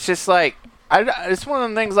 It's just like it's one of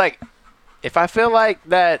them things like if I feel like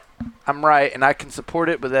that I'm right and I can support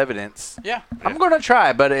it with evidence, I'm gonna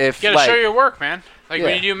try. But if You gotta show your work, man. Like when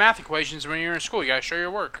Yeah. you do math equations when you're in school, you gotta show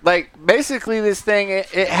your work. like basically this thing,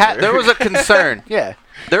 there was a concern. Yeah,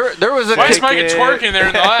 there was a. Why is Mike twerking there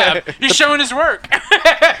in the lab? He's showing his work.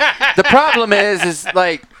 The problem is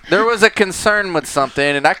like there was a concern with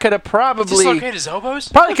something, and I could have probably Dislocate his elbows?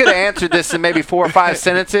 could have answered this in maybe 4 or 5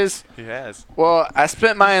 sentences. He has. Well, I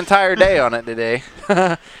spent my entire day on it today,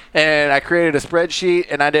 and I created a spreadsheet,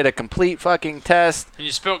 and I did a complete fucking test. And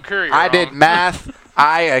you spelled courier I wrong. did math.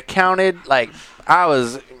 I accounted. Like, they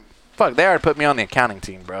already put me on the accounting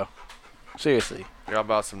team, bro. Seriously. You're all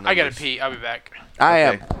about some numbers. I gotta pee. I'll be back.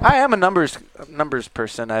 I am a numbers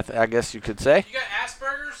person, I guess you could say. You got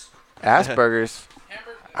Asperger's? Asperger's.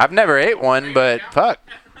 Hamburger? I've never ate one, but fuck.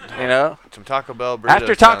 Some Taco Bell burritos.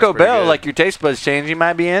 After sounds Taco pretty Bell, good. like your taste buds change, you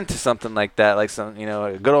might be into something like that, like some,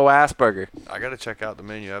 a good old Asperger. I gotta check out the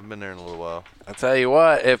menu. I haven't been there in a little while. I'll tell you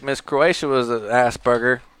what, if Miss Croatia was an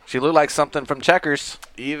Asperger, She looked like something from Checkers.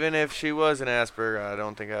 Even if she was an Asperger, I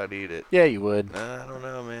don't think I'd eat it. Yeah, you would. I don't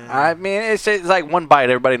know, man. I mean, it's like one bite.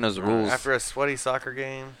 Everybody knows the rules. After a sweaty soccer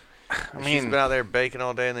game, she's been out there baking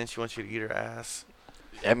all day, and then she wants you to eat her ass.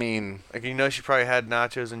 I mean, like, you know, she probably had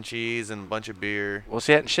nachos and cheese and a bunch of beer. Well,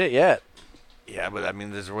 she hadn't shit yet. Yeah, but I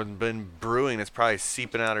mean, there's been brewing. It's probably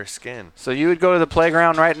seeping out her skin. So you would go to the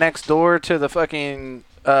playground right next door to the fucking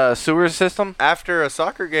sewer system? After a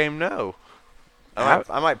soccer game, no.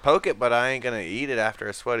 I might poke it, but I ain't gonna eat it after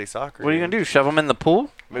a sweaty soccer game. What are you gonna do? Shove them in the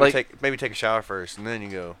pool? Maybe take a shower first, and then you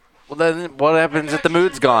go. Well, then what happens if the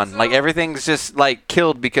mood's gone? Like everything's just like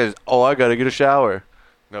killed because I gotta get a shower.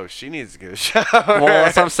 No, she needs to get a shower. Well,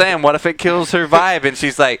 that's what I'm saying. What if it kills her vibe and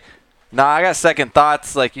she's like, "Nah, I got second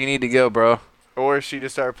thoughts. Like you need to go, bro." Or she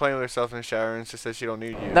just started playing with herself in the shower and just said she don't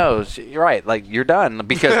need you. No, you're right. Like you're done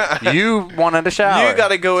because you wanted a shower. You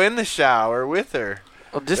gotta go in the shower with her.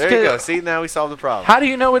 Well, just there you go. See, now we solved the problem. How do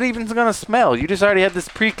you know it even's gonna smell? You just already had this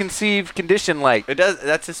preconceived condition. Like it does.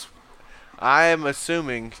 That's just. I am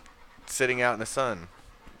assuming, sitting out in the sun.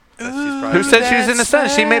 Who said she was in the sun?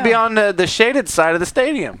 She may be on the shaded side of the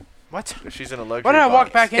stadium. What? She's in a luxury. What did I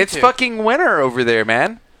walk back into? It's fucking winter over there,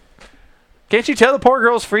 man. Can't you tell the poor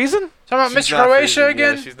girl's freezing? Talking about Miss Croatia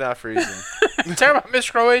again? Yeah, she's not freezing. Talking about Miss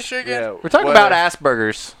Croatia again? Yeah, we're talking about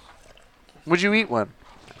Asperger's. Would you eat one?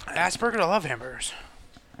 Asperger? I love hamburgers.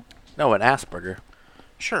 No, an Asperger.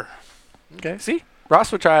 Sure. Okay. See,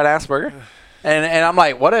 Ross would try an Asperger, and I'm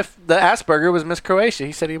like, what if the Asperger was Miss Croatia?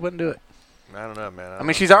 He said he wouldn't do it. I don't know, man. I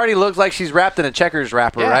mean, she's already looks like she's wrapped in a Checkers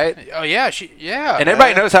wrapper, right? Oh yeah, and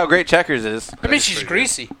everybody knows how great Checkers is. I mean, she's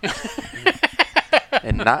greasy.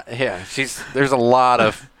 And there's a lot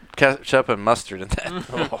of ketchup and mustard in that.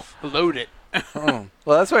 Oh. Load it. Well,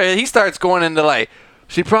 that's where he starts going into like,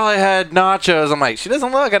 she probably had nachos. I'm like, she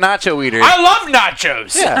doesn't look like a nacho eater. I love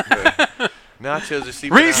nachos. Yeah. Nachos are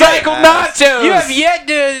seeping recycled nachos. You have yet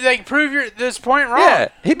to prove this point wrong. Yeah,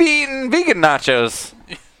 he'd be eating vegan nachos.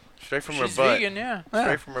 Straight from She's her butt. vegan, yeah.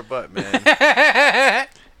 Straight from her butt, man.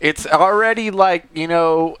 It's already like,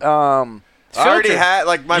 I already had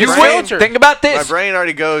my brain. Think about this. My brain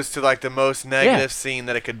already goes to like the most negative scene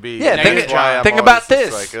that it could be. Yeah, think about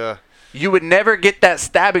this. You would never get that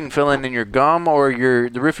stabbing feeling in your gum or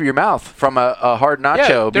the roof of your mouth from a hard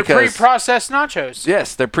nacho. Yeah, they're pre-processed nachos.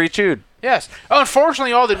 Yes, they're pre-chewed. Yes.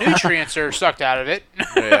 Unfortunately, all the nutrients are sucked out of it.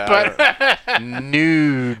 Yeah,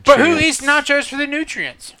 nutrients. But who eats nachos for the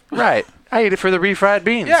nutrients? Right. I eat it for the refried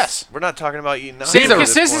beans. Yes. We're not talking about eating nachos. Same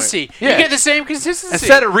consistency. Yeah. You get the same consistency.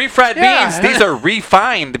 Instead of refried beans, these are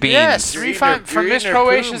refined beans. Yes, refined from Miss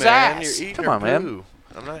Croatia's ass. You're eating Come her on, poo. man.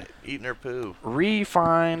 I'm not eating her poo.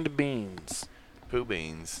 Refined beans. Poo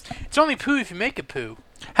beans. It's only poo if you make it poo.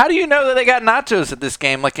 How do you know that they got nachos at this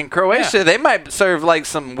game? Like in Croatia, they might serve like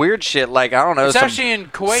some weird shit, like I don't know, it's some actually in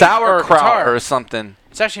Kuwait sauerkraut or something.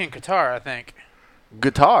 It's actually in Qatar, I think.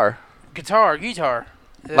 Guitar. Guitar.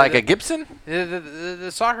 Like a Gibson?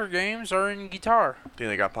 The soccer games are in guitar. Do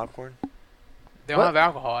they got popcorn? They don't have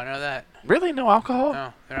alcohol. I know that. Really, no alcohol?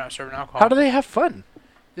 No, they're not serving alcohol. How do they have fun?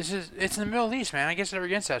 It's in the Middle East, man. I guess they're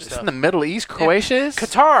against that stuff. It's in the Middle East. Croatia is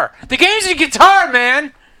Qatar. The game's in Qatar,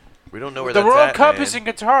 man. We don't know where the World Cup is in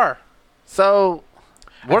Qatar. So,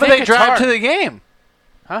 what do they drive to the game?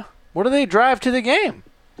 Huh? What do they drive to the game?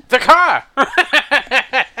 The car.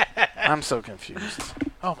 I'm so confused.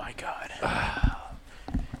 Oh my god.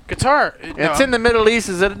 Qatar. It's in the Middle East.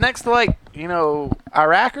 Is it next to like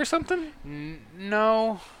Iraq or something?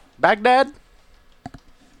 No. Baghdad.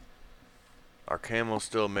 Our camel's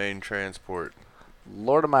still main transport.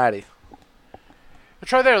 Lord Almighty.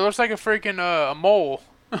 It's right there. It looks like a freaking a mole.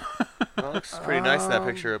 Well, it looks pretty nice in that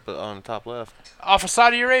picture up on the top left. Off of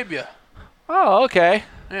Saudi Arabia. Oh, okay.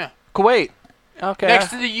 Yeah. Kuwait. Okay.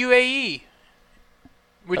 Next to the UAE,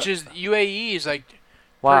 which is UAE is like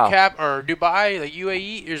wow. per cap, or Dubai, like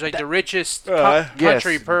UAE is like the richest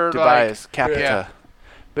country yes, per Dubai is capita. Yeah.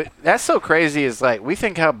 But that's so crazy. Is like we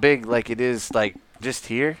think how big like it is like just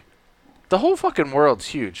here. The whole fucking world's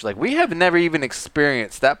huge. Like we have never even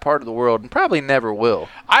experienced that part of the world, and probably never will.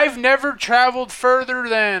 I've never traveled further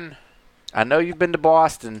than. I know you've been to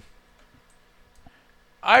Boston.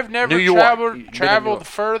 I've never New York. traveled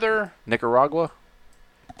further. Nicaragua.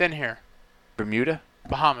 Than here. Bermuda.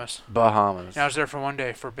 Bahamas. Bahamas. And I was there for one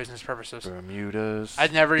day for business purposes. Bermudas.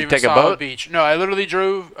 I'd never even saw a beach. No, I literally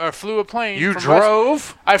flew a plane. You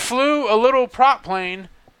drove? I flew a little prop plane.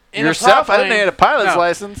 Yourself? I didn't have a pilot's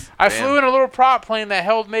license. I flew in a little prop plane that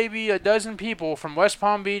held maybe a dozen people from West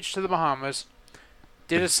Palm Beach to the Bahamas.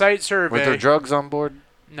 Did a site survey. Were there drugs on board?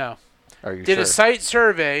 No. Are you Did sure? a site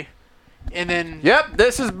survey, and then... Yep,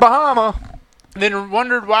 this is Bahama. Then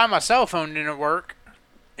wondered why my cell phone didn't work.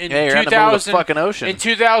 in you're in the middle of the fucking ocean. In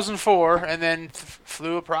 2004, and then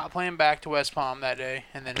flew a prop plane back to West Palm that day,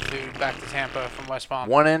 and then flew back to Tampa from West Palm.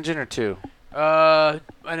 One engine or two? An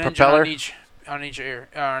propeller? engine on each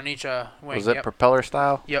wing. Was it propeller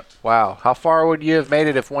style? Yep. Wow. How far would you have made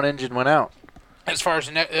it if one engine went out? As far as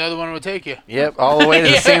the other one would take you. Yep, all the way to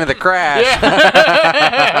the scene of the crash.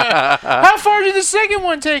 Yeah. How far did the second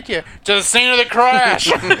one take you? To the scene of the crash.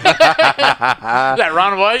 Is that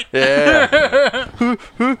Ron White? Yeah.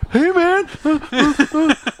 Hey, man.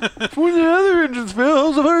 When the other engines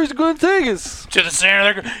fail, how far is it going to take us? To the scene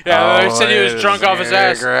of the crash. Yeah, he said he was drunk off his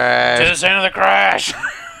ass. To the scene of the crash.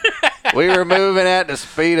 We were moving at the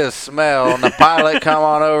speed of smell, and the pilot come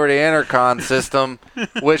on over the intercom system,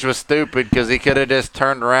 which was stupid because he could have just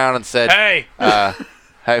turned around and said, "Hey,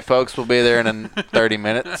 hey, folks, we'll be there in 30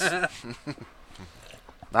 minutes."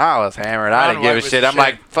 I was hammered. I didn't give a shit. I'm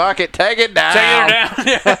like, fuck it, take it down. Take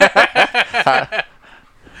it down.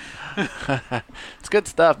 It's good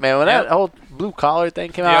stuff, man. When that whole blue collar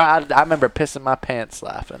thing came out, I remember pissing my pants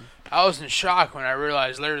laughing. I was in shock when I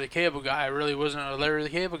realized Larry the Cable Guy really wasn't a Larry the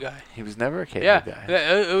Cable Guy. He was never a cable guy.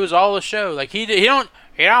 Yeah, it was all a show. Like he don't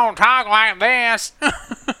talk like this.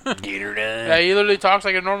 Get her done. Yeah, he literally talks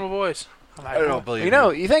like a normal voice. I'm like, I don't believe you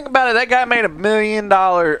know, you think about it, that guy made $1 million,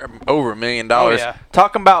 over $1 million,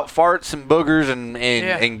 talking about farts and boogers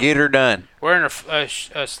and get her done. Wearing a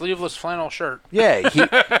sleeveless flannel shirt. Yeah,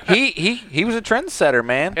 he was a trendsetter,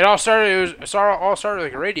 man. It all started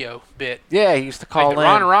like a radio bit. Yeah, he used to call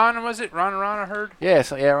like in. Ron, was it? Ron, I heard? Yeah,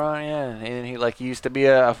 Ron, yeah. And he used to be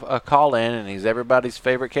a call-in, and he's everybody's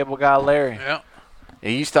favorite cable guy, Larry. Yeah.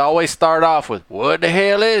 He used to always start off with, "What the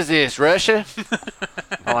hell is this, Russia?"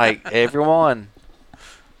 Like, everyone.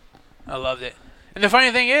 I loved it. And the funny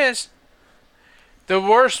thing is, the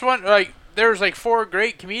worst one, like, there was like 4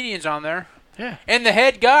 great comedians on there. Yeah. And the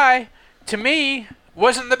head guy, to me,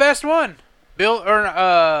 wasn't the best one.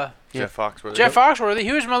 Jeff Foxworthy. Jeff Foxworthy.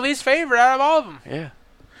 He was my least favorite out of all of them. Yeah.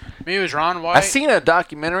 Me, it was Ron White. I seen a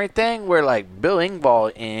documentary thing where, like, Bill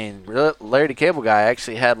Engvall and Larry the Cable Guy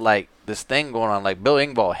actually had, like, this thing going on. Like, Bill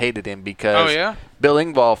Engvall hated him because Bill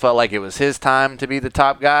Engvall felt like it was his time to be the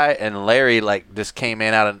top guy, and Larry, like, just came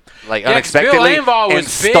in out of, like, unexpectedly and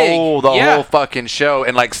stole the whole fucking show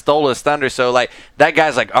and, like, stole his thunder. So, like, that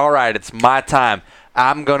guy's like, all right, it's my time.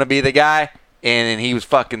 I'm going to be the guy. And then he was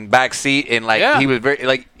fucking backseat, and, like, he was very,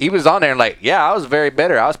 like, he was on there and, like, I was very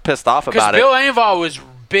bitter. I was pissed off about it. Because Bill Engvall was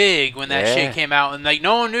big when that shit came out, and like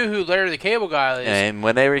no one knew who Larry the Cable Guy is. And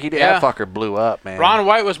whenever he did, that fucker blew up, man. Ron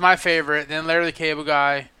White was my favorite, then Larry the Cable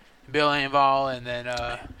Guy, Bill Engvall, and then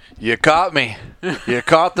you caught me. You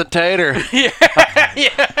caught the tater.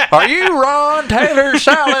 Yeah. Are you Ron Taylor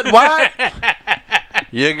Salad White?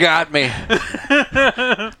 You got me.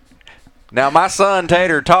 Now my son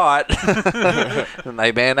Tater taught.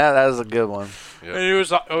 Hey man, that was a good one. Yep. And he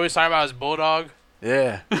was always talking about his bulldog.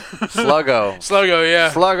 Yeah. Sluggo. Sluggo,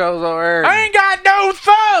 yeah. Sluggo's over there. I ain't got no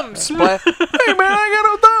thumbs. Hey, man, I ain't got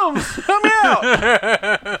no thumbs. Help me out.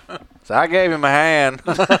 So I gave him a hand.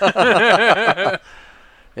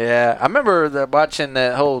 Yeah. I remember watching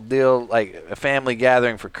that whole deal, like a family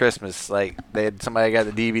gathering for Christmas. Like, somebody got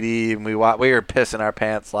the DVD, and we were pissing our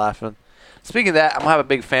pants laughing. Speaking of that, I'm going to have a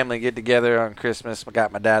big family get-together on Christmas. I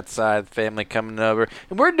got my dad's side of the family coming over.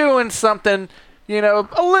 And we're doing something, a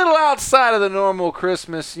little outside of the normal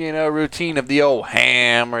Christmas, routine of the old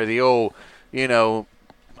ham or the old, I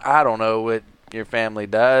don't know what your family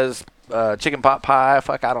does. Chicken pot pie,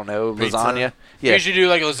 I don't know, pizza. Lasagna. Yeah. You usually do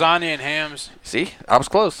like lasagna and hams. See, I was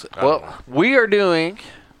close. Well, we are doing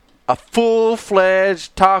a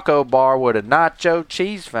full-fledged taco bar with a nacho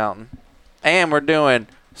cheese fountain. And we're doing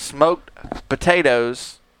smoked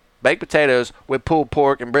potatoes, baked potatoes with pulled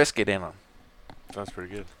pork and brisket in them. Sounds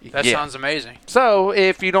pretty good. That sounds amazing. So,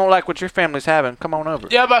 if you don't like what your family's having, come on over.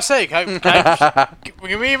 Yeah, I was about to say, can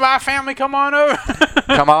me and my family come on over?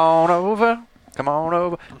 Come on over. Come on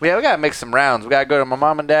over. We got to make some rounds. We got to go to my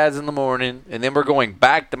mom and dad's in the morning, and then we're going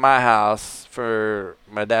back to my house for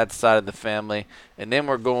my dad's side of the family, and then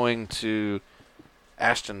we're going to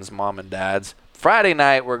Ashton's mom and dad's. Friday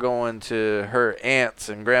night, we're going to her aunts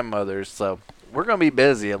and grandmother's, so we're going to be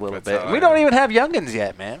busy a little bit. We don't even have youngins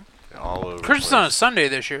yet, man. All over. Christmas on a Sunday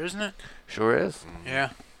this year, isn't it? Sure is. Mm-hmm. Yeah.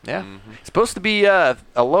 Yeah. Mm-hmm. It's supposed to be a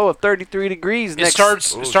low of 33 degrees next.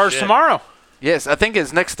 It starts tomorrow. Yes, I think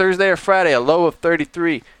it's next Thursday or Friday, a low of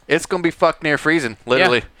 33. It's going to be fuck near freezing,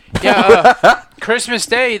 literally. Yeah. Christmas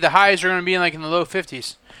Day, the highs are going to be in the low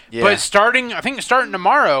 50s. Yeah. But starting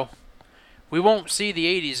tomorrow, we won't see the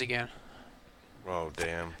 80s again. Oh,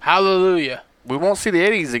 damn. Hallelujah. We won't see the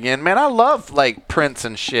 80s again. Man, I love, Prince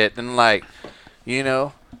and shit and,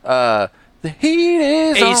 The heat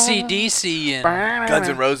is AC/DC and Guns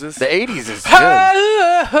N' Roses. The 80s is good.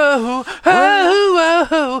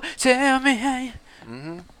 Tell me how you...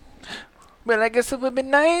 But I guess it would be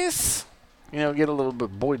nice. You know, get a little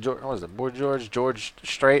bit Boy George. What was it? Boy George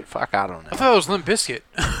Strait? Fuck, I don't know. I thought it was Limp Bizkit.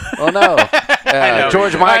 Oh, no.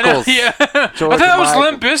 George Michaels. Yeah. George I thought it was Michael.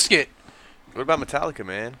 Limp Bizkit. What about Metallica,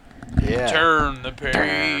 man? Yeah. Turn the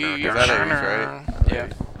page. Is that 80s, right? Yeah.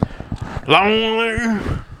 Lonely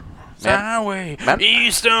Highway,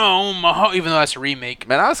 East on my heart. Even though that's a remake.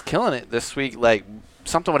 Man, I was killing it this week. Like,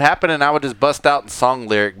 something would happen and I would just bust out in song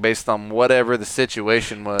lyric based on whatever the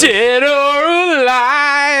situation was. Dead or alive.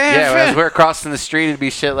 Yeah, as we were crossing the street, it'd be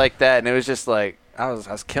shit like that, and it was just like I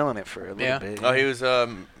was killing it for a little bit. Oh, he was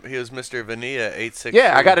Mr. Vanilla 863.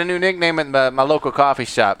 Yeah, I got a new nickname at my local coffee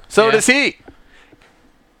shop. So does he.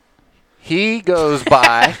 He goes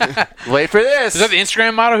by. Wait for this. Is that the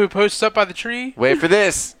Instagram model who posts up by the tree? Wait for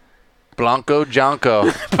this. Blanco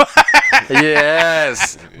Jonko.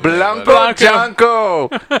 Yes. Blanco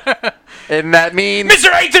Jonko. And that means...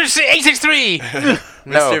 Mr. 863! No.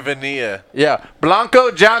 Mr. Vanilla. Yeah.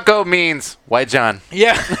 Blanco Jonko means White John.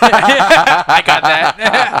 Yeah. I got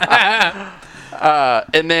that.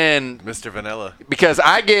 And then... Mr. Vanilla. Because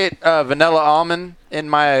I get vanilla almond in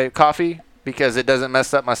my coffee because it doesn't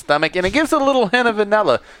mess up my stomach. And it gives it a little hint of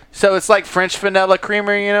vanilla. So it's like French vanilla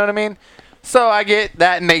creamer, you know what I mean? So I get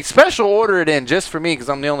that, and they special order it in just for me because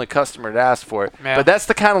I'm the only customer to ask for it. Yeah. But that's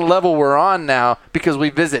the kind of level we're on now because we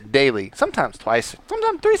visit daily, sometimes twice,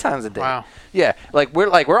 sometimes 3 times a day. Wow. Yeah,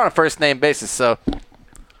 we're on a first name basis. So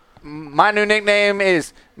my new nickname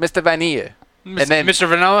is Mr. Vanilla. And then Mr.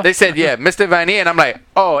 Vanilla? They said, yeah, Mr. Vanilla, and I'm like,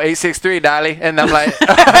 oh, 863, Dolly, and I'm like,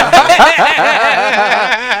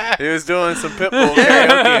 he was doing some Pitbull karaoke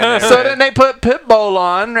in there. So then they put Pitbull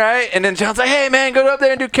on, right? And then John's like, hey, man, go up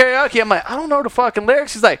there and do karaoke. I'm like, I don't know the fucking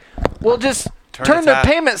lyrics. He's like, well, just turn the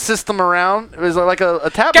payment system around. It was like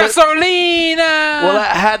a tablet. Gasolina! Well, I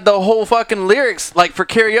had the whole fucking lyrics, like, for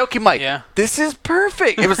karaoke. I'm like, this is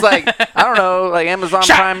perfect. It was like, I don't know, like Amazon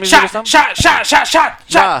Prime Music or something. Shot.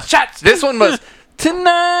 This one was,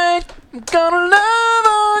 tonight, I'm gonna love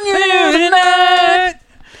on you tonight.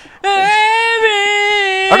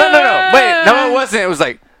 Oh, no. Wait, no, it wasn't. It was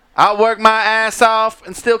like, I'll work my ass off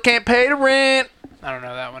and still can't pay the rent. I don't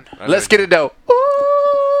know that one. Let's get it, though. Ooh.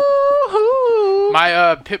 My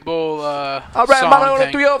Pitbull I'll rap song my on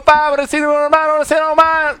thing. 305 with a CD on mine, on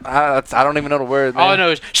mine. I don't even know the words, man. All I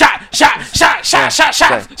know is shot. It's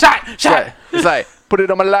like, put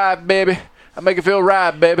it on my live, baby. I make it feel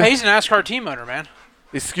right, baby. Hey, he's a NASCAR team owner, man.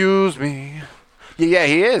 Excuse me. Yeah,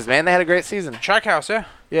 he is, man. They had a great season. Trackhouse, yeah.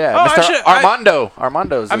 Yeah, Oh, Mr. Armando.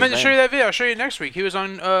 Armando's I meant to his show you name. that video. I'll show you next week. He was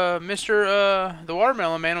on the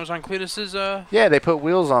Watermelon Man was on Cletus's Yeah, they put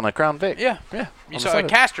wheels on a Crown Vic. Yeah. You saw like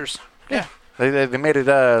casters. Yeah. They made it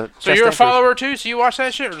So you're a follower too? So you watch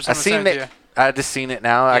that shit or just I seen it. I just seen it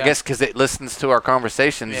now. I guess because it listens to our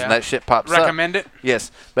conversations and that shit pops up. Recommend it?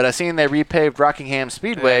 Yes, but I seen they repaved Rockingham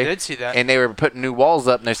Speedway. I did see that. And they were putting new walls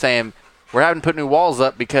up, and they're saying we're having to put new walls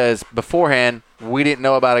up because beforehand we didn't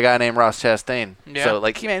know about a guy named Ross Chastain. Yeah. So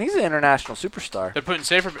like, man, he's an international superstar. They're putting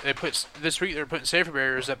this week. They're putting safer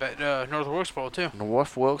barriers up at North Wilkesboro too.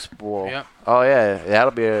 North Wilkesboro. Yep. Oh yeah,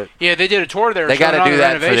 that'll be a. Yeah, they did a tour there. They got to do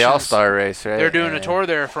that for the All All-Star race, right? They're doing a tour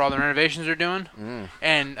there for all the renovations they're doing.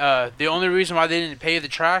 And the only reason why they didn't pave the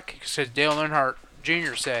track is because Dale Earnhardt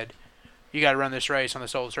Jr. said, you got to run this race on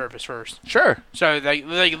this old surface first. Sure. So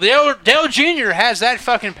like Dale Jr. has that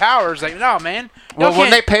fucking power. It's like, no, man. Well,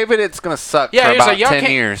 when they pave it, it's gonna suck for about 10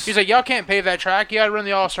 years. He's like, y'all can't pave that track. You got to run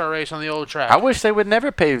the All-Star race on the old track. I wish they would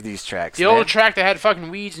never pave these tracks. The old track that had fucking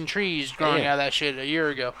weeds and trees growing out of that shit a year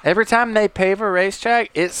ago. Every time they pave a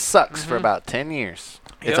racetrack, it sucks for about 10 years.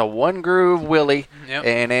 It's a one groove wheelie,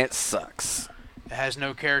 and it sucks. It has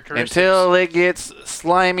no characteristics. Until it gets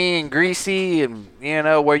slimy and greasy and,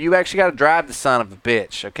 where you actually got to drive the son of a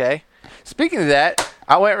bitch, okay? Speaking of that,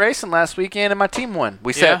 I went racing last weekend and my team won.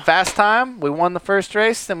 We set fast time. We won the first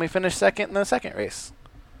race, then we finished second in the second race.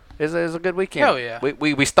 It was a good weekend. Hell yeah.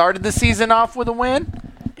 We started the season off with a win.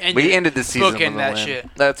 And we ended the season with a win. Shit.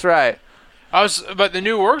 That's right. But the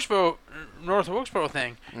new North Wilkesboro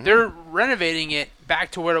thing, they're renovating it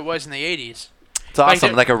back to what it was in the 80s. It's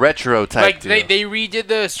awesome, like a retro type deal. They redid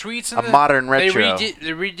the suites. Modern retro.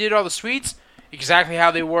 They redid all the suites exactly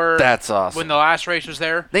how they were. That's awesome. When the last race was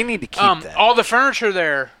there. They need to keep that. All the furniture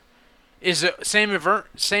there is the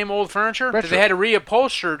same old furniture Retro. that they had to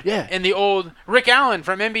reupholstered in the old Rick Allen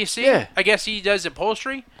from NBC. Yeah. I guess he does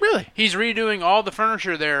upholstery. Really? He's redoing all the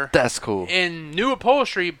furniture there. That's cool. In new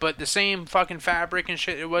upholstery, but the same fucking fabric and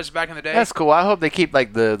shit it was back in the day. That's cool. I hope they keep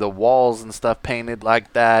like the walls and stuff painted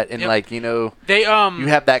like that, and like they you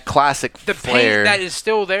have that classic the flair. paint that is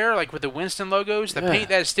still there, like with the Winston logos. The paint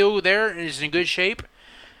that is still there is in good shape.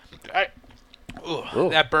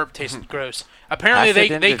 That burp tasted gross. Apparently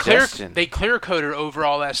they clear coated over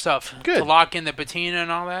all that stuff to lock in the patina and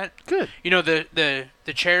all that. Good. You know the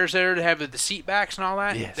chairs there to have the seat backs and all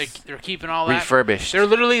that. Yes. They're keeping all that refurbished. They're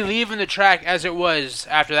literally leaving the track as it was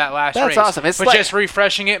after that last race. That's awesome. It's but like, just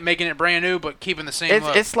refreshing it, making it brand new, but keeping the same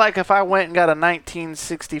look. It's like if I went and got a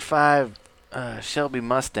 1965 Shelby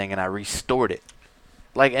Mustang and I restored it.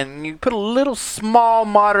 Like, and you put a little small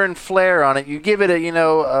modern flair on it. You give it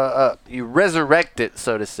you resurrect it,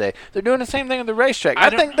 so to say. They're doing the same thing at the racetrack. I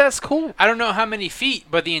think that's cool. I don't know how many feet,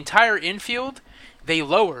 but the entire infield, they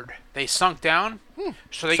lowered. They sunk down.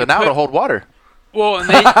 So now it'll hold water. Well, and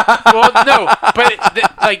no,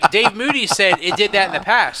 but like Dave Moody said, it did that in the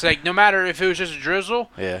past. Like, no matter if it was just a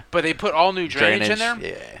drizzle, but they put all new drainage in there.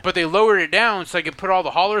 Yeah. But they lowered it down so they could put all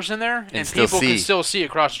the haulers in there, and people can still see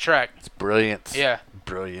across the track. It's brilliant. Yeah.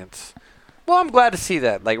 Brilliant. Well, I'm glad to see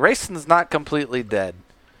that. Like, racing's not completely dead.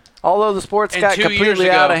 Although the sports got completely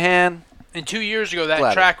out of hand. And 2 years ago,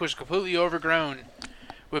 that track was completely overgrown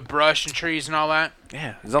with brush and trees and all that.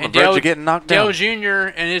 Yeah, it was on the verge of getting knocked down. Dale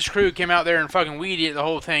Jr. and his crew came out there and fucking weeded the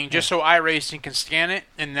whole thing just so iRacing can scan it,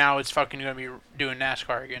 and now it's fucking going to be doing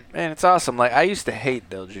NASCAR again. Man, it's awesome. Like, I used to hate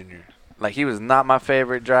Dale Jr. Like, he was not my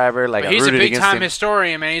favorite driver. Like, but he's a big-time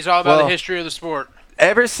historian, man. He's all about the history of the sport.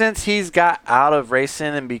 Ever since he's got out of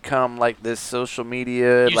racing and become like this social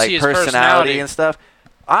media personality and stuff,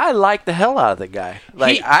 I like the hell out of the guy.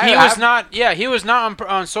 Like he was not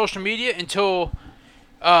on social media until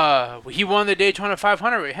he won the Daytona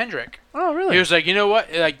 500 with Hendrick. Oh, really? He was like, you know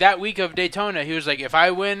what? Like that week of Daytona, he was like, if I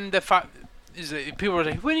win people were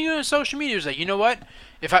like, when are you on social media? He was like, you know what?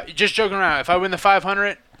 If I just joking around, if I win the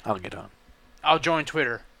 500, I'll get on. I'll join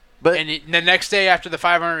Twitter. But the next day after the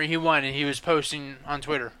 500, he won, and he was posting on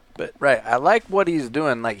Twitter. But I like what he's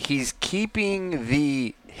doing. Like, he's keeping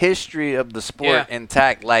the history of the sport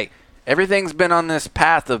intact. Like, everything's been on this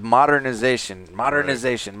path of modernization.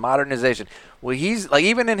 Well, he's like,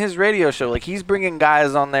 even in his radio show, like, he's bringing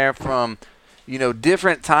guys on there from,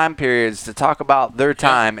 different time periods to talk about their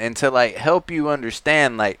time and to like help you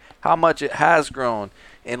understand like how much it has grown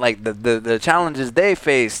and like the challenges they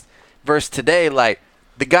faced versus today. Like,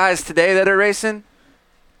 the guys today that are racing,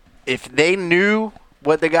 if they knew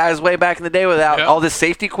what the guys way back in the day without all this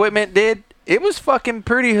safety equipment did, it was fucking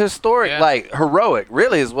pretty historic, like heroic,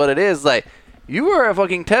 really is what it is. Like, you were a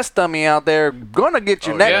fucking test dummy out there gonna get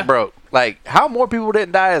your neck broke. Like, how more people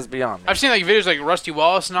didn't die is beyond me. I've seen like videos like Rusty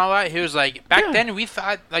Wallace and all that. He was like, back then we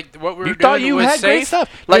thought like what we were doing thought you was had safe. great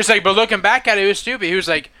stuff. Like, he was like, but looking back at it, it was stupid. He was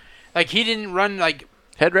like he didn't run like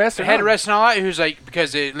headrest and all that. He was like,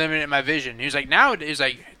 because it limited my vision. He was like, now it is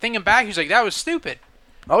like thinking back. He was like, that was stupid.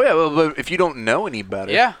 Oh yeah, well, but if you don't know any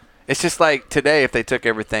better, it's just like today if they took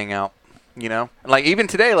everything out, like even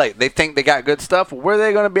today, like they think they got good stuff. Well, where are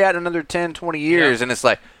they going to be at in another 10, 20 years? And it's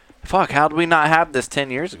like, fuck, how did we not have this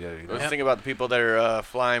 10 years ago? Let's think about the people that are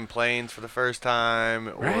flying planes for the first time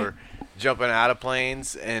or jumping out of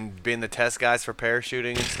planes and being the test guys for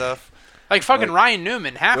parachuting and stuff. Like fucking Ryan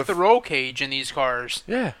Newman. Half the roll cage in these cars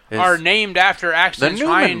are named after accidents. The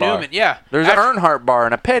Newman bar. Newman, yeah. There's an Earnhardt bar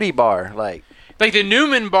and a Petty bar. Like the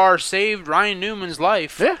Newman bar saved Ryan Newman's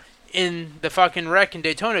life in the fucking wreck in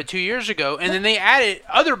Daytona 2 years ago. And then they added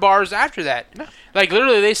other bars after that. Yeah. Like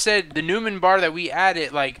literally they said the Newman bar that we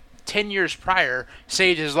added like 10 years prior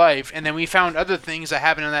saved his life, and then we found other things that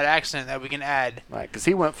happened in that accident that we can add. Right, because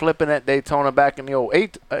he went flipping at Daytona back in the old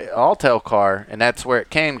Alltel car, and that's where it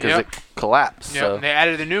came because it collapsed. Yeah, so. and they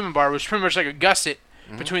added the Newman bar, which was pretty much like a gusset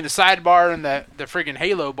between the side bar and the freaking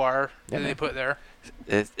Halo bar that they put there.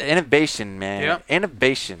 It's innovation, man. Yep.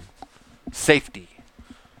 Innovation. Safety.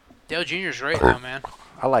 Dale Jr.'s great, though, man.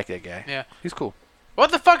 I like that guy. Yeah. He's cool.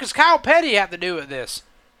 What the fuck does Kyle Petty have to do with this?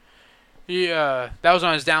 That was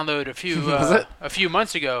on his download a few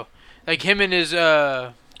months ago. Like him and his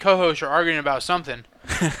co-host are arguing about something,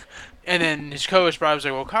 and then his co-host probably was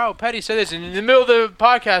like, "Well, Kyle Petty said this," and in the middle of the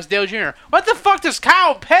podcast, Dale Jr., what the fuck does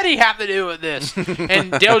Kyle Petty have to do with this?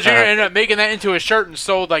 And Dale Jr. ended up making that into a shirt and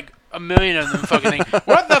sold like 1 million of them fucking things.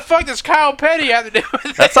 What the fuck does Kyle Petty have to do with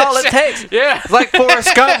this? That's all it takes. Yeah. It's like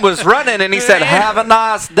Forrest Gump was running and he said, "Have a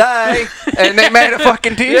nice day," and they made a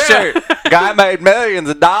fucking T-shirt. Yeah. Guy made millions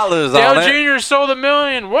of dollars Dale on it. Jr. sold 1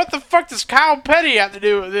 million. What the fuck does Kyle Petty have to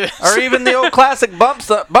do with this? Or even the old classic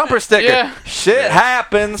bumper sticker. Yeah. Shit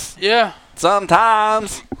happens Yeah.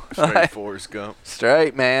 sometimes. Straight Forrest Gump.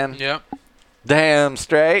 Straight, man. Yep. Damn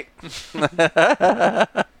straight.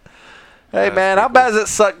 Hey, That's man, how pretty bad does it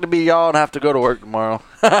suck to be y'all and have to go to work tomorrow?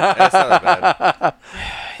 That's not bad.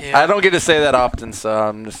 Yeah. I don't get to say that often, so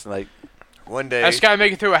I'm just like... One day. I just got to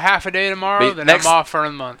make it through a half a day tomorrow, then I'm off for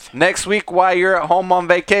a month. Next week, while you're at home on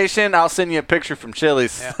vacation, I'll send you a picture from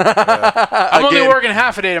Chili's. Yeah. I'm only working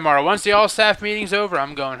half a day tomorrow. Once the all-staff meeting's over,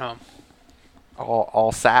 I'm going home.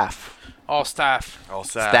 All staff. All staff. All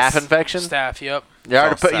sass. Staff infection? Staff, yep. You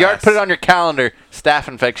already put it on your calendar. Staff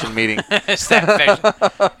infection meeting. Staff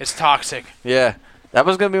infection. It's toxic. Yeah. That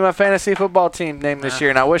was going to be my fantasy football team name this year,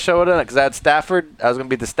 and I wish I would have done it because I had Stafford. I was going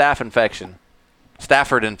to be the staff infection.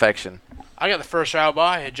 Stafford infection. I got the first round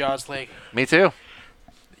bye at Jaws Lake. Me too.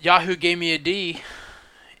 Yahoo gave me a D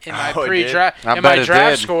in my I bet draft it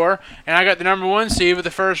did. score, and I got the number 1 seed with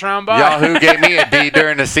the first round bye. Yahoo gave me a D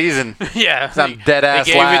during the season. Yeah. I'm dead ass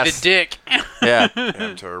They gave last. me the dick. Yeah. Yeah,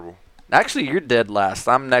 I'm terrible. Actually, you're dead last.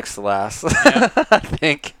 I'm next to last. Yeah. I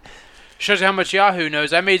think. Shows you how much Yahoo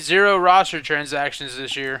knows. I made 0 roster transactions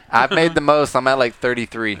this year. I've made the most. I'm at like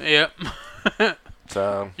 33. Yep.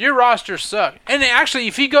 So. Your rosters suck. And actually,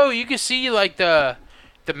 if you go, you can see like the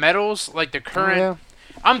medals, like the current. Yeah.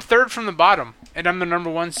 I'm 3rd from the bottom, and I'm the number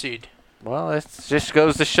 1 seed. Well, it just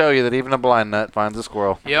goes to show you that even a blind nut finds a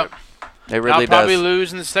squirrel. Yep. It really I'll probably does.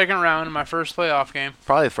 lose in the 2nd round in my first playoff game.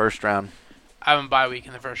 Probably the first round. I have a bye week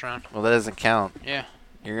in the 1st round. Well, that doesn't count. Yeah.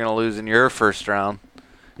 You're going to lose in your first round.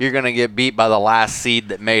 You're going to get beat by the last seed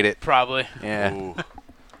that made it. Probably. Yeah. Ooh.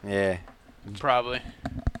 Yeah. Probably.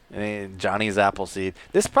 And Johnny's apple seed.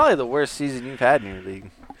 This is probably the worst season you've had in your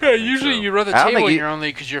league. Yeah, usually so. you run the I don't table think in you- your own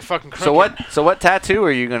league because you're fucking crooked. So what tattoo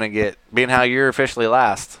are you going to get, being how you're officially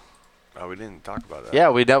last? Oh, we didn't talk about that. Yeah,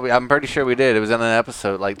 we know. I'm pretty sure we did. It was in an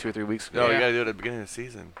episode like 2 or 3 weeks ago. No, Yeah. you gotta do it at the beginning of the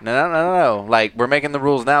season. No. Like, we're making the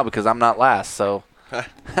rules now because I'm not last, so...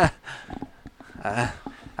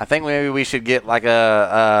 I think maybe we should get like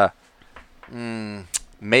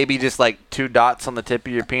maybe just like 2 dots on the tip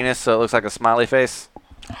of your penis so it looks like a smiley face.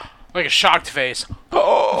 Like a shocked face.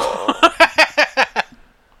 Oh,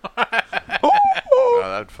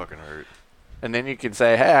 that'd fucking hurt. And then you can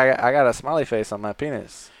say, hey, I got a smiley face on my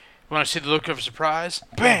penis. Want to see the look of surprise?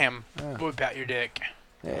 Bam! Whip out your dick.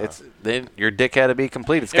 Yeah, then your dick had to be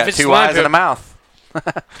complete. It's If got it's 2 eyes limp, and a mouth.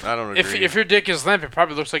 I don't agree. If your dick is limp, it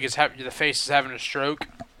probably looks like the face is having a stroke.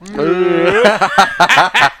 Fucking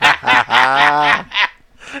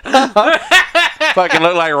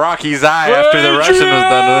look like Rocky's eye after the Russian was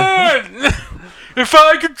done with. If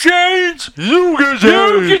I could change, You can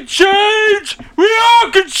you can change. We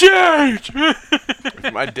all can change.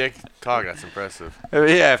 If my dick talk, that's impressive.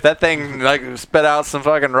 Yeah, if that thing like spit out some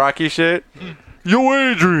fucking Rocky shit. Yo,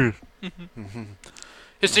 Adrian.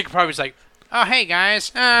 His dick probably was like, "Oh, hey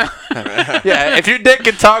guys. Yeah, if your dick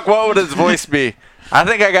could talk, what would its voice be? I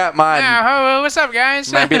think I got mine. What's up,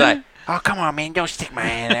 guys?" Might be like, "Oh, come on, man, don't stick my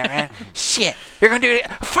hand there, man. Shit, you're gonna do it.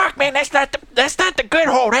 Fuck, man, that's not the good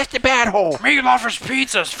hole. That's the bad hole." Meatloafers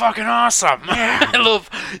Pizza is fucking awesome.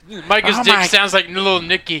 Micah's Oh dick my- sounds like little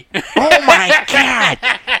Nicky. Oh my god,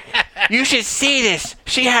 you should see this.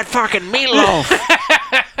 She had fucking meatloaf.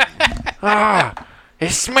 Ah,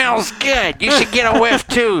 it smells good. You should get a whiff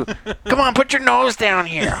too. Come on, put your nose down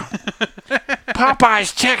here.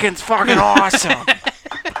 Popeye's chicken's fucking awesome.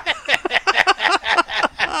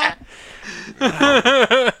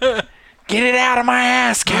 Get it out of my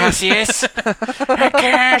ass, Cassius.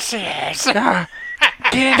 Cassius. Get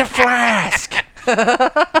in the flask.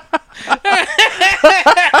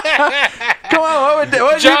 Come on,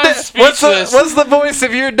 John's what's the voice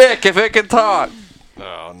of your dick if it can talk?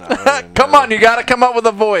 Oh, no. Come on, you gotta come up with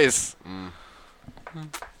a voice. Come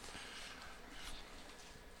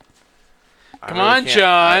on,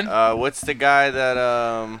 John. What's the guy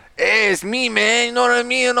that Hey, it's me, man. You know what I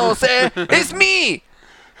mean? You know what I'm saying? It's me.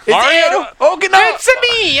 It's Mario? Ed. Open up. It's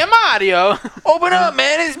me, I'm Mario. Open up,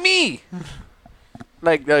 man. It's me.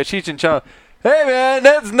 Like Cheech and Chong. Hey, man,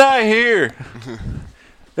 that's not here.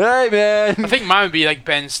 Hey, man. I think mine would be like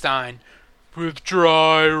Ben Stein. With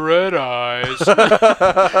dry red eyes.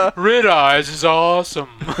 Red eyes is awesome.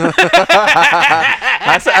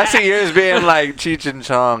 I see yours being like Cheech and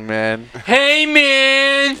Chong, man. Hey,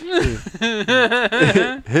 man.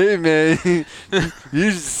 Hey, man.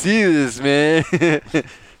 You should see this, man.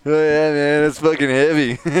 Oh, yeah, man, it's fucking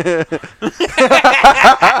heavy. Come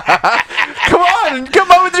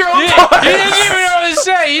on with your own voice. He doesn't even know what to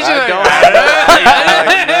say. He's just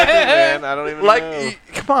I don't even know.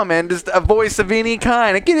 Come on, man, just a voice of any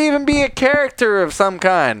kind. It can even be a character of some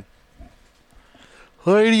kind.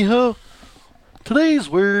 Lady ho, today's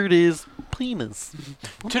word is penis.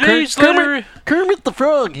 Today's letter. Kermit the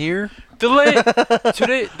Frog here. Today,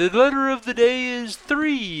 the letter of the day is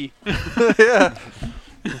 3. Yeah.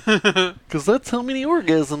 Because that's how many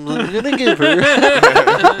orgasms I'm going to give her.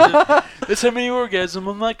 That's how many orgasms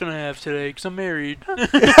I'm not going to have today because I'm married.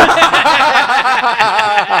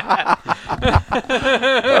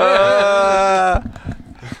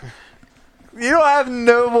 You don't have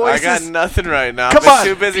no voices. I got nothing right now. Come I'm on.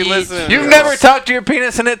 too busy listening. You've never talked to your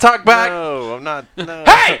penis and it talked back? No, I'm not. No.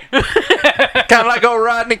 Hey! Kind of like old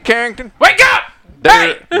Rodney Carrington. Wake up!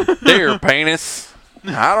 Dear penis,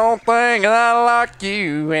 I don't think I like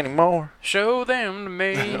you anymore. Show them to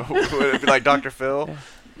me. Would it be like Dr. Phil?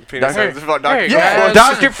 Penis Hey, Dr. hey, Phil. Yeah,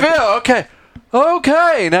 Dr. Phil. Okay.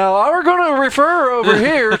 Okay, now we're going to refer over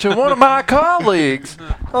here to one of my colleagues.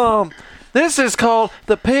 This is called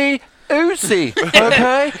the Eww See,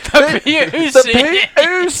 okay? The Eww See. The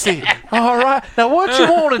Eww See. All right. Now, what you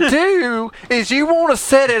want to do is you want to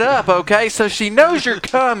set it up, okay, so she knows you're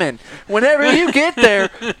coming. Whenever you get there,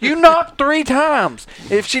 you knock 3 times.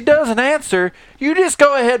 If she doesn't answer, you just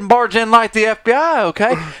go ahead and barge in like the FBI,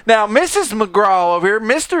 okay? Now, Mrs. McGraw over here,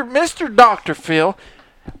 Mr. Dr. Phil,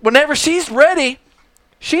 whenever she's ready,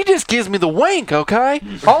 she just gives me the wink, okay?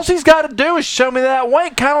 All she's got to do is show me that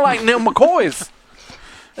wink, kind of like Neil McCoy's.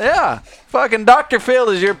 Yeah, fucking Dr. Phil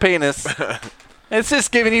is your penis. It's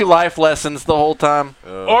just giving you life lessons the whole time.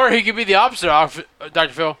 Or he could be the opposite of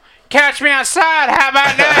Dr. Phil. Catch me outside, how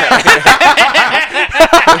about that?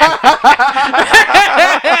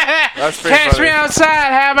 Catch me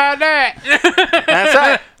outside, how about that? That's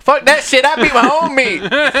right. Fuck that shit, I beat my own meat.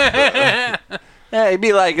 Yeah, he'd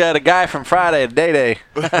be like the guy from Friday at Day Day.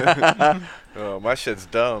 Oh, my shit's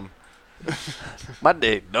dumb. My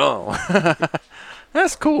dick dumb.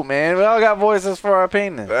 That's cool, man. We all got voices for our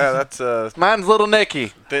penis. Yeah, that's Mine's Little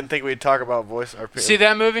Nicky. Didn't think we'd talk about our penis. See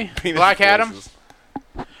that movie? Penis Black Adam? voices.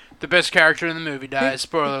 The best character in the movie dies.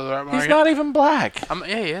 Spoiler alert, Mario. He's not even black.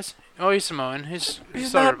 Yeah, he is. Oh, he's Samoan. He's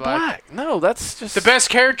not black. No, that's just... The best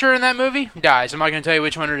character in that movie dies. I'm not going to tell you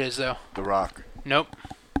which one it is, though. The Rock. Nope.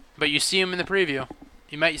 But you see him in the preview.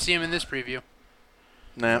 You might see him in this preview.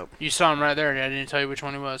 No. You saw him right there. I didn't tell you which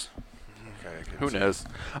one he was. Okay, Who knows?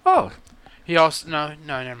 Oh, He also... No,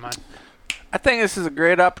 never mind. I think this is a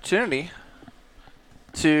great opportunity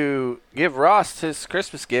to give Ross his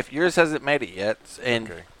Christmas gift. Yours hasn't made it yet,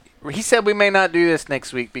 and he said we may not do this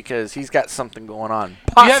next week because he's got something going on.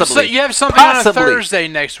 Possibly. You have something on a Thursday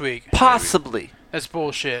next week. Possibly. Maybe. That's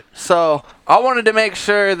bullshit. So I wanted to make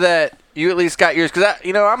sure that you at least got yours because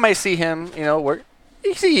I may see him. Work.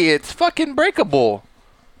 You see, it's fucking breakable.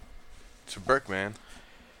 It's a brick, man.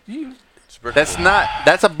 That's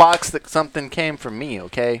a box that something came from me.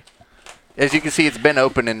 Okay. As you can see, it's been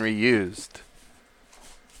opened and reused.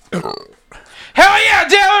 Hell yeah,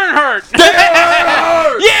 Dale Earnhardt! Dale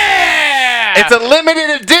Earnhardt! Yeah! It's a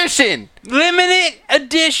limited edition. Limited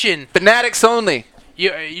edition. Fanatics only.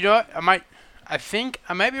 You know what? I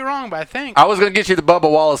might be wrong, but I think. I was going to get you the Bubba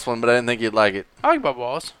Wallace one, but I didn't think you'd like it. I like Bob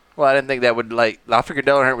Wallace. Well, I didn't think that would I figured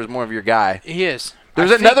Dale Earnhardt was more of your guy. He is.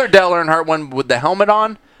 There's another Dale Earnhardt one with the helmet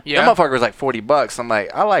on. Yeah. That motherfucker was like $40. I'm like,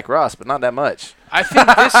 I like Ross, but not that much. I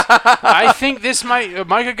think this might.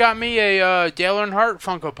 Micah got me a Dale Earnhardt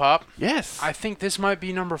Funko Pop. Yes. I think this might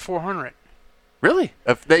be number 400. Really?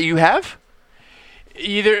 That you have?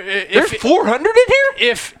 There's 400 in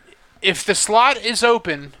here? If the slot is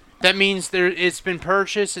open, that means it's been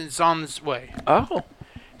purchased and it's on its way. Oh.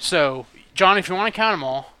 So, John, if you want to count them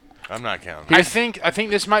all, I'm not counting. I think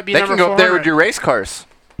this might be they number 400. can go up there with your race cars.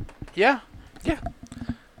 Yeah. Yeah.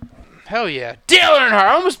 Hell yeah. Dale Earnhardt.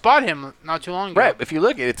 I almost bought him not too long ago. Right. If you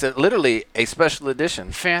look at it, it's literally a special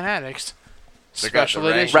edition. Fanatics. They Special got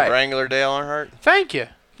the edition. Right. Wrangler Dale Earnhardt. Thank you.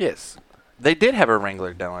 Yes. They did have a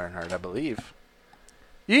Wrangler Dale Earnhardt, I believe.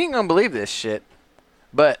 You ain't going to believe this shit.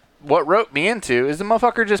 But what roped me into is the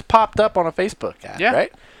motherfucker just popped up on a Facebook ad,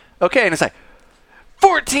 right? Okay, and it's like,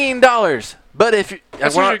 $14. But if you...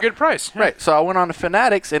 That's usually a good price. Yeah. Right. So I went on to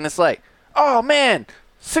Fanatics, and it's like, oh, man,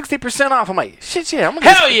 60% off. I'm like, shit, yeah.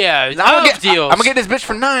 Hell yeah. I'm gonna get deals. I'm going to get this bitch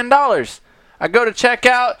for $9. I go to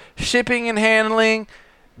checkout, shipping and handling.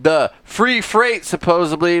 The free freight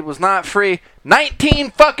supposedly was not free.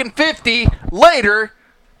 $19.50 later.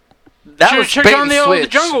 That was check bait on and the old switch.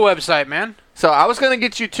 Jungle website, man. So I was going to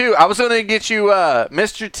get you two. I was going to get you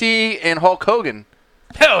Mr. T and Hulk Hogan.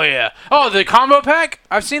 Hell yeah. Oh, the combo pack?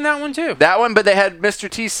 I've seen that one too. That one, but they had Mr.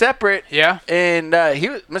 T separate. Yeah. And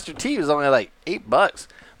Mr. T was only like $8.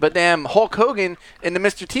 But damn, Hulk Hogan in the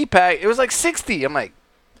Mr. T pack, it was like $60. I'm like,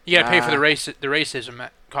 you gotta pay for the racism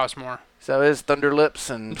that costs more. So his Thunder Lips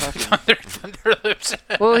and Thunder Lips.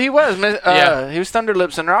 Well, he was. He was Thunder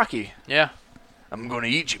Lips and Rocky. Yeah. I'm gonna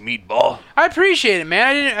eat you, meatball. I appreciate it,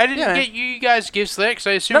 man. I didn't get you guys gifts lit because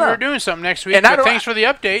I assumed we were doing something next week. But thanks for the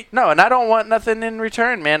update. No, and I don't want nothing in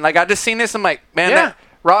return, man. Like I just seen this, I'm like, man, that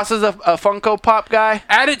Ross is a Funko Pop guy.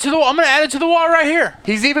 I'm gonna add it to the wall right here.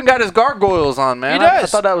 He's even got his gargoyles on, man. He does. I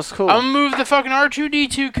thought that was cool. I'm gonna move the fucking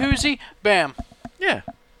R2D2 koozie. Bam. Yeah.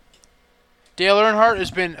 Dale Earnhardt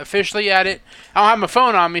has been officially added. I don't have my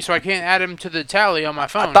phone on me, so I can't add him to the tally on my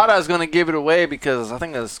phone. I thought I was going to give it away because I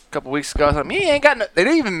think it was a couple weeks ago. I thought, he ain't got no, they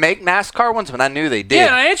didn't even make NASCAR ones, but I knew they did. Yeah,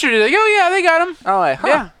 and I answered it. Like, oh, yeah, they got him. Oh, like, huh.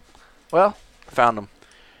 Yeah. Well, found them.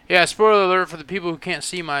 Yeah, spoiler alert for the people who can't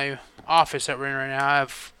see my office that we're in right now. I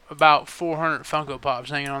have about 400 Funko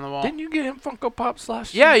Pops hanging on the wall. Didn't you get him Funko Pops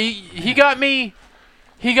last year? Yeah, he got me,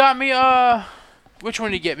 which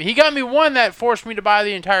one did he get me? He got me one that forced me to buy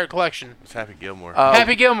the entire collection. It's Happy Gilmore.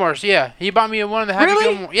 Happy Gilmore's, yeah. He bought me one of the Happy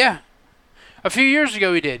Gilmore. Yeah. A few years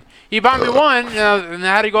ago he did. He bought me one, and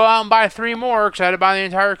I had to go out and buy 3 more because I had to buy the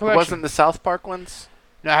entire collection. Wasn't the South Park ones?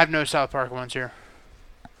 No, I have no South Park ones here.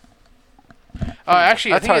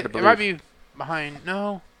 Actually, That's I think hard to it might be behind.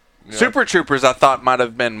 No. Yeah. Super Troopers, I thought might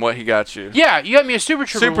have been what he got you. Yeah, you got me a Super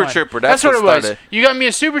Trooper one. Super Trooper, that's what it was. Started. You got me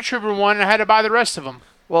a Super Trooper one, and I had to buy the rest of them.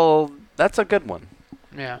 Well, that's a good one.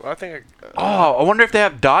 Yeah. Well, I think. I wonder if they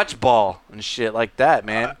have dodgeball and shit like that,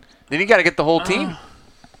 man. Then you got to get the whole team.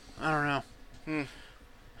 I don't know.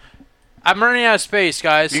 I'm running out of space,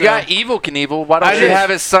 guys. You got Evil Knievel. Why don't you have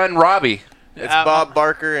his son Robbie? It's Bob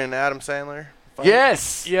Barker and Adam Sandler. Fun.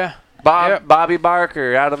 Yes. Yeah. Bobby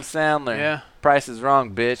Barker, Adam Sandler. Yeah. Price is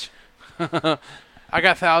wrong, bitch. I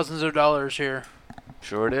got thousands of dollars here.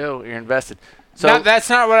 Sure do. You're invested. So that's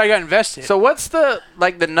not what I got invested. So what's the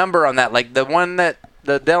number on that? Like the one that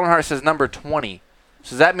the Dale Earnhardt says number 20. So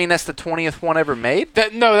does that mean that's the 20th one ever made?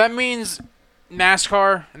 No, that means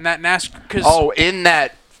NASCAR and that NASCAR. In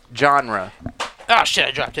that genre. Oh shit!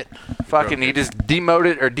 I dropped it. Fucking, he just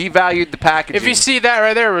demoted or devalued the packaging. If you see that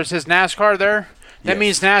right there, where it says NASCAR there, that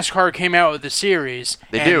means NASCAR came out with the series.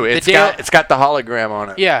 They do. It's got the hologram on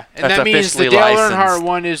it. Yeah, and that means the Dale Earnhardt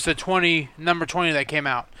one is the number 20 that came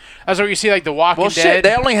out. That's what you see, like the Walking Dead. Well, shit,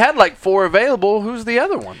 they only had like 4 available. Who's the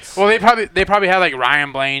other ones? Well, they probably had like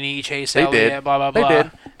Ryan Blaney, Chase Elliott, blah blah blah. They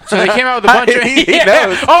did. So they came out with a bunch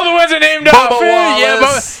of all the ones that named off.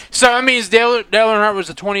 Yeah, so that means Dale Earnhardt was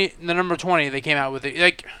the number 20. They came out with it.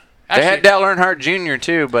 Like they had Dale Earnhardt Jr.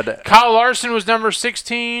 too, but Kyle Larson was number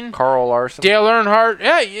 16. Carl Larson. Dale Earnhardt,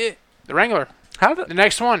 yeah, the Wrangler. The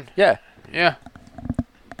next one. Yeah. Nice.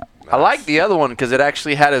 I like the other one because it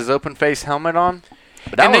actually had his open face helmet on.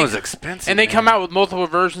 But that one was expensive. And they come out with multiple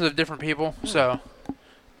versions of different people. So.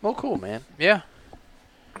 Well, cool, man. Yeah.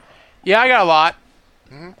 Yeah, I got a lot.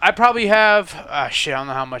 I probably have. Shit, I don't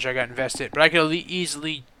know how much I got invested, but I could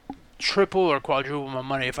easily triple or quadruple my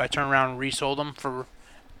money if I turn around and resold them for.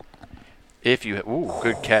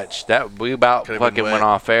 Good catch. We about fucking went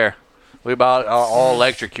off air. We about all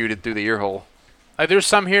electrocuted through the ear hole. Like there's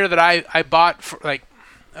some here that I bought for like.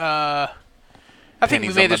 I think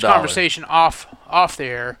we made this conversation off the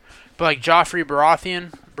air, but like Joffrey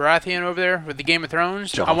Baratheon over there with the Game of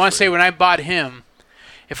Thrones. I want to say when I bought him,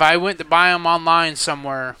 if I went to buy him online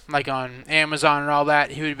somewhere, like on Amazon and all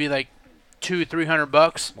that, he would be like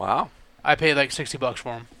 $200-300. Wow. I paid like $60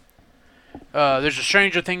 for him. There's a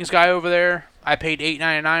Stranger Things guy over there. I paid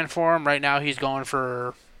 $8.99 for him. Right now he's going for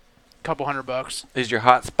a couple $100. Is your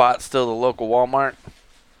hot spot still the local Walmart?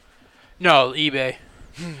 No, eBay.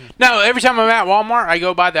 No, every time I'm at Walmart, I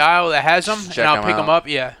go by the aisle that has them, and I'll pick them up.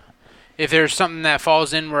 Yeah, if there's something that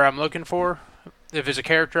falls in where I'm looking for, if there's a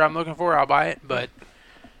character I'm looking for, I'll buy it. But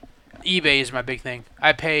eBay is my big thing.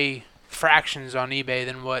 I pay fractions on eBay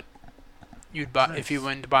than what you'd buy if you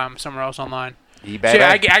went to buy them somewhere else online. eBay. So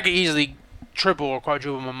yeah, I could easily triple or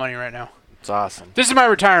quadruple my money right now. It's awesome. This is my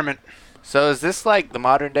retirement. So is this like the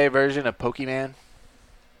modern day version of Pokemon?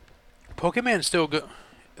 Pokemon's still good.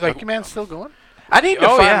 Like, Pokemon's still going? I need to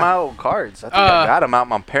find my old cards. I think I got them out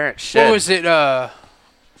my parents' shed. What was it?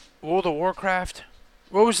 World of Warcraft?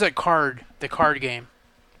 What was that card? The card game?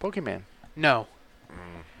 Pokemon. No.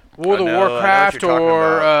 World of Warcraft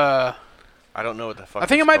or... I don't know what the fuck I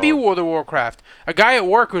think it might be World of Warcraft. A guy at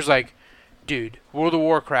work was like, dude, World of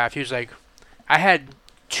Warcraft. He was like, I had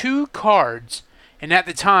 2 cards, and at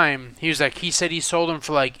the time, he said he sold them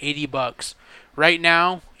for like $80. Right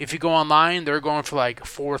now, if you go online, they're going for like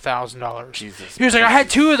 $4,000. Jesus. He was like, I had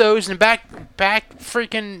 2 of those, and back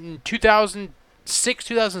freaking 2006,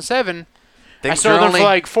 2007, I sold them for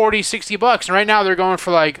like $40-$60, and right now they're going for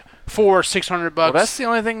like $400-$600. Well, that's the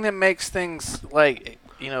only thing that makes things like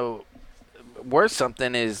worth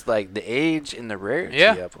something is like the age and the rarity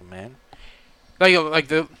of them, man. Like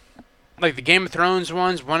the Game of Thrones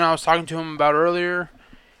ones, one I was talking to him about earlier.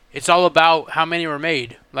 It's all about how many were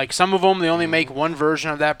made. Like, some of them, they only make one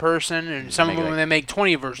version of that person, and some of them, they make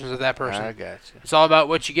 20 versions of that person. I got you. It's all about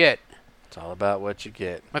what you get. It's all about what you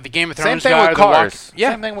get. Like the Game of Thrones Same thing with cars.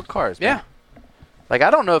 Same thing with cars, man. Yeah. Like,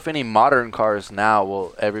 I don't know if any modern cars now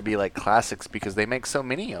will ever be, like, classics because they make so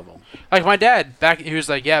many of them. Like, my dad, he was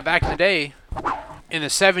like, back in the day, in the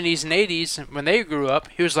 70s and 80s, when they grew up,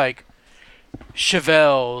 he was like,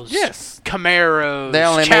 Chevelles, Camaros, they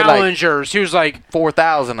only Challengers. Made like he was like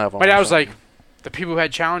 4,000 of them. My dad was like, the people who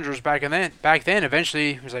had Challengers back then.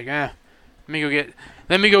 Eventually, he was like, let me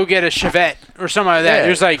go get a Chevette or something like that. Yeah. He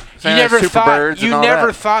was like, you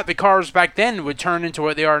never thought the cars back then would turn into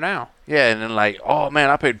what they are now. Yeah, and then like, oh man,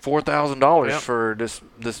 I paid $4,000 for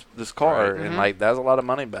this car, and like that's a lot of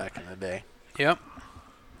money back in the day. Yep.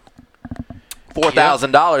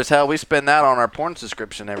 $4,000. Hell, we spend that on our porn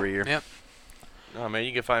subscription every year. Yep. Oh man,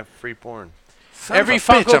 you can find free porn. Every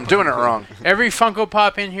Funko, I'm doing it wrong. Every Funko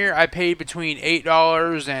Pop in here, I paid between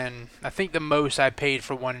 $8 and I think the most I paid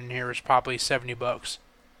for one in here was probably $70.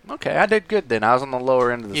 Okay, I did good then. I was on the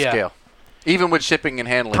lower end of the scale. Even with shipping and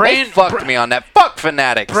handling, they fucked me on that. Fuck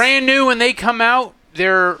Fanatics. Brand new when they come out,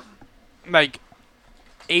 they're like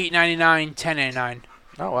 $8.99, $10.99.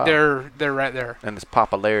 Oh wow. They're right there. And this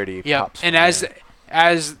popularity pops. And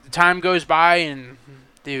as time goes by and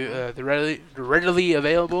the readily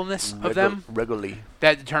availableness of them,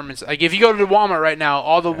 that determines. Like if you go to the Walmart right now,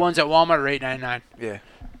 all the ones at Walmart are $8.99. Yeah.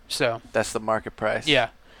 So that's the market price. Yeah.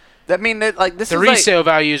 That mean that like this the is resale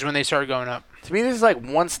values when they start going up. To me, this is like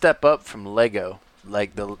one step up from Lego,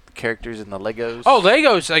 like the characters in the Legos. Oh,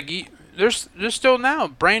 Legos! Like there's still now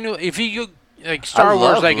brand new. If you go like Star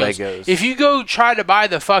Wars Legos, if you go try to buy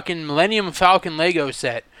the fucking Millennium Falcon Lego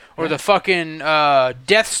set or the fucking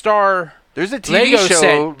Death Star. There's a TV Lego show,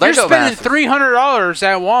 set. Lego You're spending $300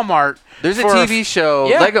 at Walmart. There's a TV show,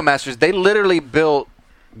 Lego Masters. They literally built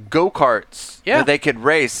go-karts that they could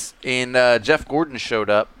race, and Jeff Gordon showed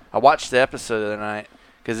up. I watched the episode the other night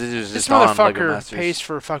because it was just on Lego Masters. This motherfucker pays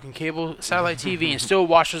for fucking cable satellite TV and still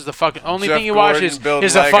watches the fucking only Jeff thing he watches is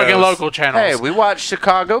the fucking local channels. Hey, we watch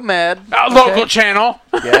Chicago Med. Local channel.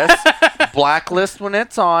 Yes. Blacklist when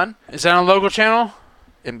it's on. Is that on local channel?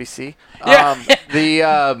 NBC.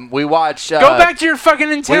 Yeah. We watch. Go back to your fucking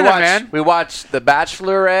antenna, man. We watch The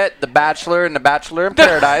Bachelorette, The Bachelor, and The Bachelor in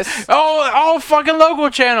Paradise. all fucking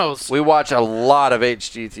local channels. We watch a lot of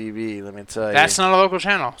HGTV. Let me tell you. That's not a local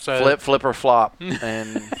channel. So Flip or flop,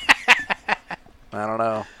 and I don't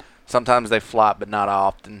know. Sometimes they flop, but not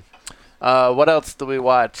often. What else do we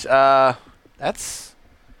watch? That's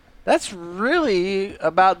really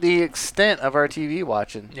about the extent of our TV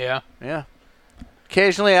watching. Yeah. Yeah.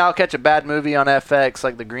 Occasionally, I'll catch a bad movie on FX,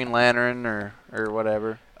 like the Green Lantern or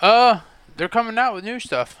whatever. They're coming out with new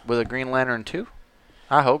stuff. With a Green Lantern 2?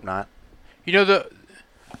 I hope not. You know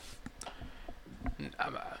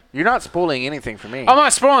You're not spoiling anything for me. I'm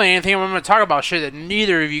not spoiling anything. I'm going to talk about shit that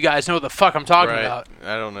neither of you guys know what the fuck I'm talking about.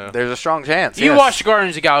 I don't know. There's a strong chance. You watched the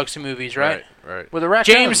Guardians of the Galaxy movies, right? Right. With a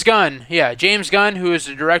raccoon. James Gunn. Yeah, James Gunn, who is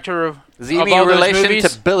the director of Is he any relation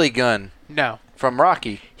to Billy Gunn? No. From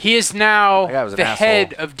Rocky. He is now the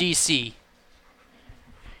head of DC.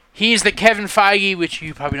 He's the Kevin Feige, which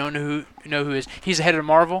you probably don't know who is. He's the head of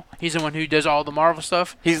Marvel. He's the one who does all the Marvel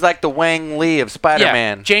stuff. He's like the Wang Lee of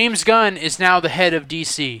Spider-Man. Yeah, James Gunn is now the head of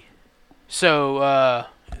DC. So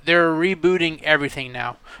they're rebooting everything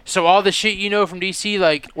now. So all the shit you know from DC,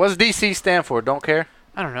 like... What does DC stand for? Don't care?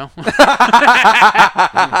 I don't know.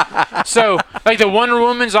 So, like the Wonder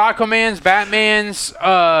Woman's, Aquaman's, Batman's,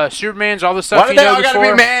 Superman's, all the stuff you know before. Why do they all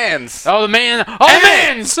gotta be mans? All the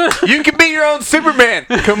mans! You can be your own Superman.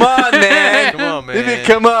 Come on, man. Come on, man.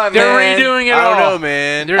 Come on, man. They're redoing it all. I don't know,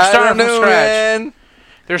 man. They're starting from scratch. Man.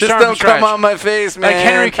 Just don't come on my face, man. Like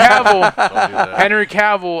Henry Cavill. Henry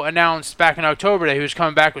Cavill announced back in October that he was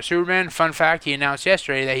coming back with Superman. Fun fact, he announced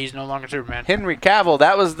yesterday that he's no longer Superman. Henry Cavill,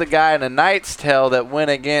 that was the guy in A Knight's Tale that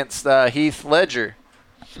went against Heath Ledger.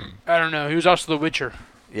 I don't know. He was also The Witcher.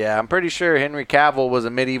 Yeah, I'm pretty sure Henry Cavill was a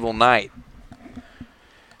medieval knight.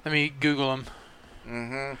 Let me Google him.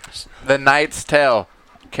 Mm-hmm. The Knight's Tale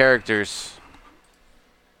characters.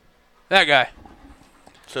 That guy.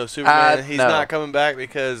 So Superman, he's not coming back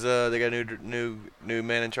because they got a new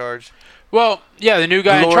man in charge. Well, yeah, the new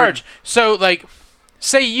guy in charge. So, like,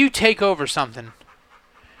 say you take over something,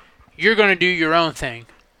 you're gonna do your own thing.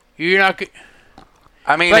 You're not.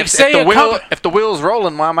 I mean, like, if the wheel's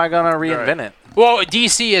rolling, why am I gonna reinvent it? Well,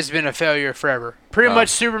 DC has been a failure forever. Pretty much,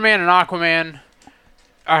 Superman and Aquaman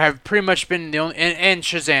have pretty much been the only, and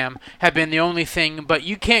Shazam have been the only thing. But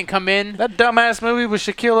you can't come in. That dumbass movie with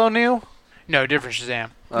Shaquille O'Neal. No, different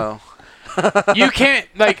Shazam. Oh. You can't,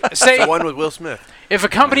 like, say... the one with Will Smith. If a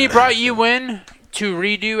company brought you in to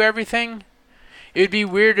redo everything, it would be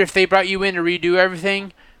weird if they brought you in to redo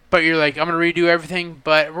everything, but you're like, I'm going to redo everything,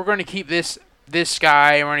 but we're going to keep this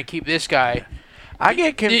guy, and we're going to keep this guy. I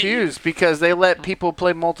get confused because they let people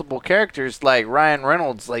play multiple characters, like Ryan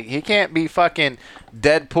Reynolds. Like, he can't be fucking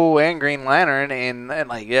Deadpool and Green Lantern, and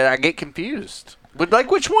like, yeah, I get confused. But, like,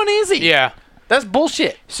 which one is he? Yeah. That's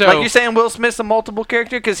bullshit. So, like, you're saying Will Smith's a multiple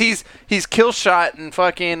character? Because he's Killshot and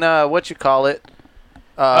fucking,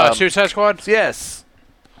 Suicide Squad? Yes.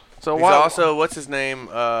 So he's also, what's his name?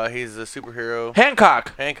 He's a superhero.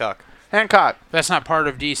 Hancock. That's not part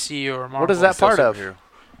of DC or Marvel. What is that part of?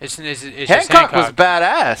 It's Hancock was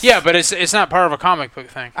badass. Yeah, but it's not part of a comic book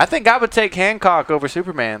thing. I think I would take Hancock over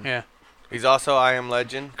Superman. Yeah. He's also I Am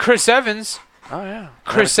Legend. Chris Evans. Oh, yeah.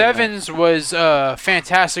 Chris Evans was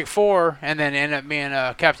Fantastic Four and then ended up being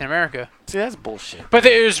Captain America. See, that's bullshit. But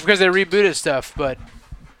it was because they rebooted stuff. But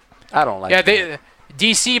I don't like that.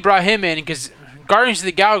 DC brought him in because Guardians of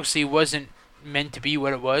the Galaxy wasn't meant to be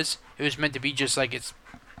what it was. It was meant to be just like it's...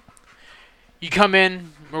 You come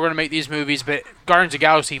in, we're going to make these movies, but Guardians of the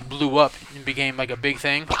Galaxy blew up and became like a big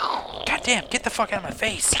thing. God damn, get the fuck out of my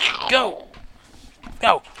face. Go.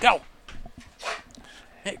 Go.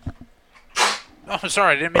 Hey. Oh, I'm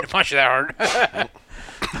sorry, I didn't mean to punch you that hard.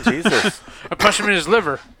 Jesus. I punched him in his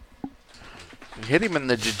liver. You hit him in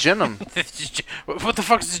the jejunum. What the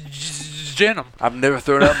fuck is jejunum? I've never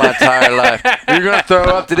thrown up my entire life. You're going to throw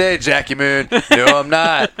up today, Jackie Moon. No, I'm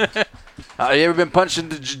not. You ever been punched in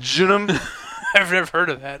the jejunum? I've never heard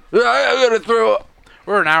of that. I got to throw up.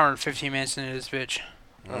 We're an hour and 15 minutes into this bitch.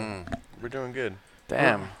 We're doing good.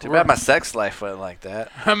 Damn. Too bad my sex life wasn't like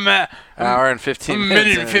that. I'm at hour and 15 minutes. A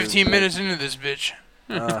minute and 15 minutes into this bitch.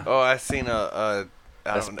 I seen I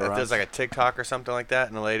don't know if there's like a TikTok or something like that,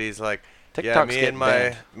 and the lady's like, TikTok's me and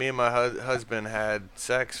my husband had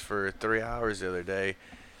sex for 3 hours the other day.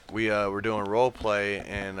 We were doing role play,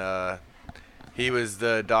 and he was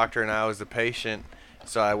the doctor and I was the patient.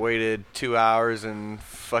 So I waited 2 hours and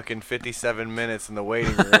fucking 57 minutes in the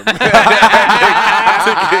waiting room to get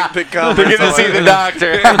to see the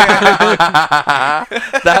doctor.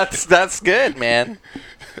 That's good, man.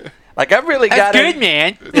 Like, I really got good,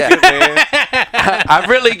 man. Yeah. Good, man. I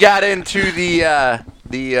really got into the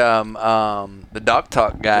doc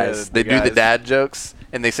talk guys. They do the dad jokes,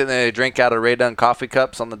 and they sit there and they drink out of Ray Dunn coffee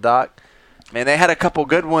cups on the dock. Man, they had a couple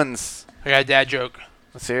good ones. I got a dad joke.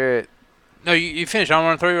 Let's hear it. No, you finish. I don't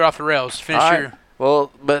want to throw you off the rails. Finish your...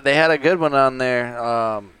 Well, but they had a good one on there.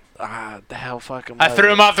 The hell fucking... I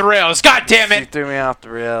threw him off the rails. God damn it! You threw me off the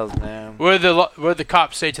rails, man. What did the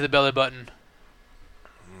cops say to the belly button?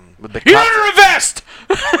 You're under a vest!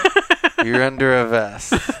 You're under a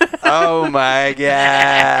vest. Oh, my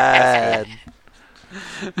God.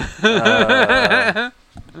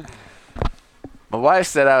 My wife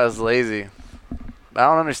said I was lazy. I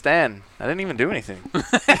don't understand. I didn't even do anything.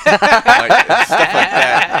 Stuff like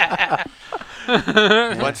that.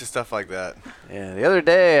 A bunch of stuff like that. Yeah. The other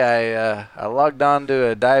day, I logged on to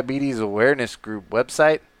a diabetes awareness group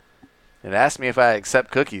website. It asked me if I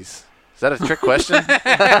accept cookies. Is that a trick question?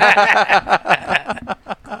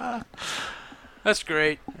 That's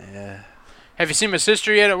great. Yeah. Have you seen my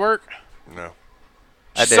sister yet at work? No.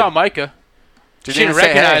 She saw Micah. She didn't say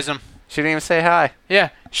recognize hey. him. She didn't even say hi. Yeah.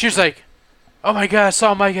 She was like, oh, my God, I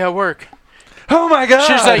saw Micah at work. Oh, my God.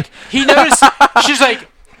 She was like, he noticed. She's like,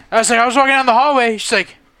 I was walking down the hallway. She's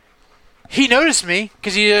like, he noticed me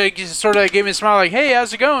because he sort of gave me a smile like, hey,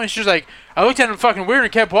 how's it going? She was like, I looked at him fucking weird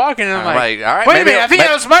and kept walking. And I'm like, all right, wait a minute, I think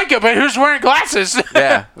that was Micah, but who's wearing glasses?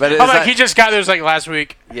 Yeah. But I'm like, he just got those like last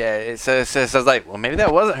week. Yeah. It says I was like, well, maybe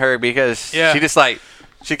that wasn't her because she just like,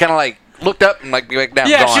 she kind of like looked up and like back down.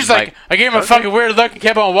 Yeah, gone, she's like, I gave him a fucking weird look and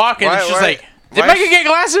kept on walking. And she's like, did Micah get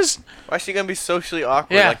glasses? Why is she gonna be socially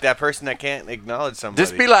awkward like that person that can't acknowledge somebody?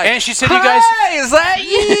 Just be like, and she said, "You guys, is that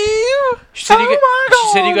you?" She said, she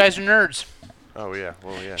said, "You guys are nerds." Oh yeah,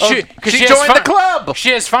 well yeah. She joined the club. She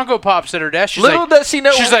has Funko Pops at her desk. She's Little does she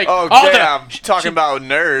know. She's like, oh damn, talking about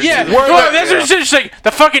nerds. Yeah, well, that's what she's like.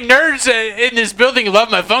 The fucking nerds in this building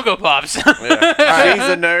love my Funko Pops. Yeah. She's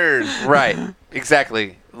a nerd. Right.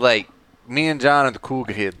 Exactly. Like me and John are the cool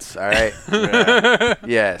kids, all right? Yeah.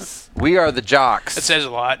 Yes. We are the jocks. That says a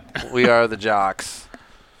lot. We are the jocks.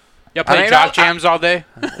 Y'all play jock jams all day?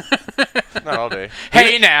 Not all day.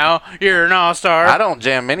 Hey, now, you're an all-star. I don't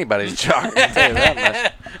jam anybody's jock. I can tell you that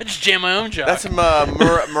much. I just jam my own jock. That's some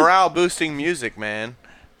morale-boosting music, man.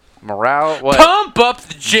 Morale? What? Pump up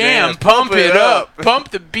the jam. Pump it up.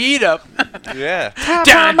 Pump the beat up. Yeah.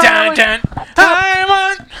 Dun, dun, dun. I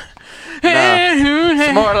want...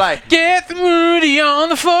 It's more like... Get the moody on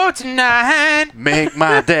the floor tonight. Make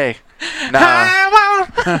my day. Nah. I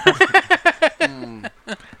want...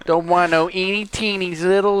 Don't want no eeny teenies,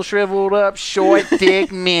 little shriveled up, short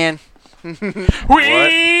dick men. We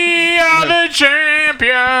are the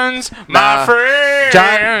champions, my friends.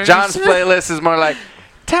 John's playlist is more like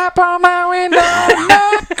tap on my window,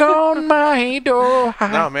 knock on my door.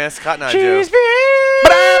 No, man, it's Cotton Eye Joe. She's beautiful,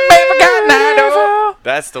 but I never got my door.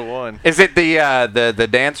 That's the one. Is it the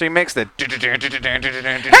dance remix? The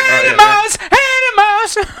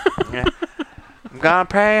Animals. Yeah. I'm gonna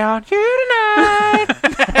pray on you tonight.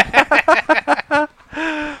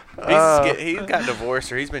 He's got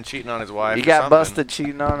divorced or he's been cheating on his wife. He got busted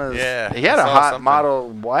cheating on his. Yeah, he had I a saw hot something. model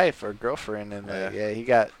wife or girlfriend, and he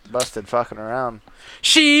got busted fucking around.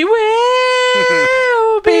 She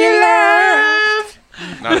will be loved.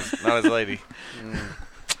 Not his lady.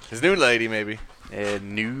 His new lady, maybe.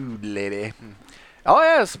 Nude lady. Oh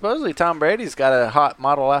yeah, supposedly Tom Brady's got a hot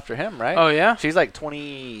model after him, right? Oh yeah. She's like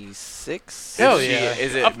 26. Hell Is yeah.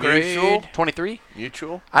 Is it Upgrade. mutual? 23.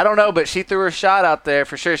 Mutual? I don't know, but she threw her shot out there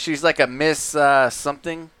for sure. She's like a Miss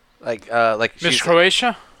something, like Miss she's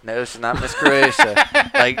Croatia. No, she's not Miss Croatia.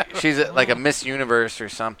 Like she's like a Miss Universe or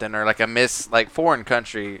something, or like a Miss like foreign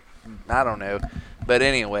country. I don't know, but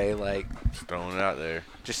anyway, like Just throwing it out there.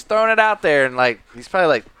 just throwing it out there, and like he's probably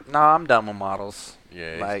like, nah, I'm done with models.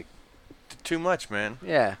 Yeah. Like, too much, man.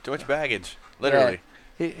 yeah, Too much baggage. Literally.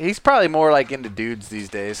 he's probably more like into dudes these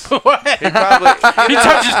days. What? He probably. He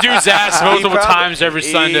touches dude's ass he multiple probably- times every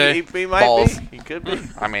Sunday. He might Balls. be. He could be.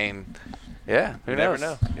 I mean, yeah, who You never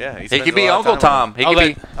knows? know. Yeah. He spends could a be lot of Uncle time Tom. with He I'll could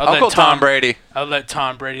let- be I'll let Uncle Tom Tom- Brady. I'll let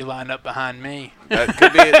Tom Brady line up behind me. him. That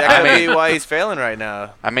could be. That could I be mean- why he's failing right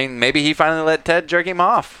now. I mean, maybe he finally let Ted jerk him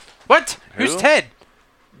off. What? Who's Who? Ted?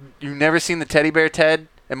 You've never seen the teddy bear Ted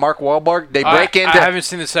and Mark Wahlberg? They I break into. haven't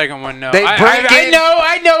seen the second one. No. They break I in- know.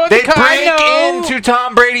 They I know. break into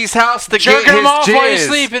Tom Brady's house to jerking get his him off while he's jizz.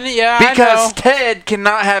 sleeping. Yeah, Because I know. Ted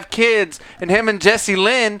cannot have kids, and him and Jesse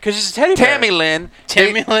Lynn, Because he's a teddy bear. Tammy Lynn,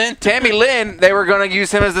 Tammy Lynn. they were going to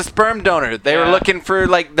use him as the sperm donor. They were Yeah. looking for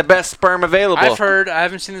like the best sperm available. I've heard. I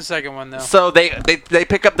haven't seen the second one though. So they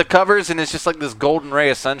pick up the covers, and it's just like this golden ray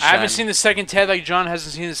of sunshine. I haven't seen the second Ted like John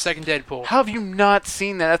hasn't seen the second Deadpool. How have you not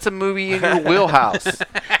seen that? That's a movie in your wheelhouse.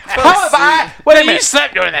 How have I? Wait a You minute.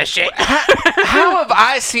 slept doing that shit. How have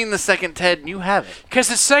I seen the second Ted and you haven't? Because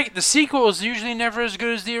the sequel is usually never as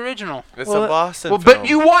good as the original. It's a Boston film. But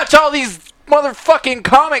you watch all these motherfucking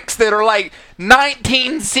comics that are like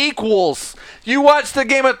 19 sequels. You watch the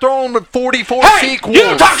Game of Thrones with 44 sequels. You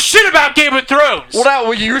don't talk shit about Game of Thrones.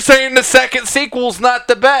 Well, you're saying the second sequel's not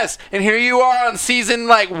the best, and here you are on season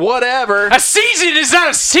like whatever. A season is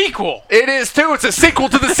not a sequel. It is too. It's a sequel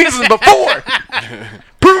to the season before.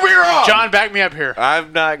 Prove me wrong. John, back me up here.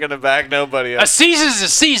 I'm not going to back nobody A up. season is a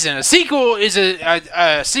season. A sequel is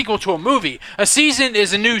a sequel to a movie. A season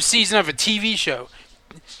is a new season of a TV show.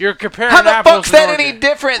 You're comparing How the apples fuck's and that oranges. any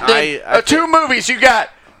different than I two movies? You got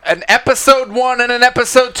an episode 1 and an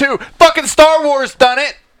episode 2. Fucking Star Wars done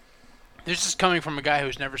it. This is coming from a guy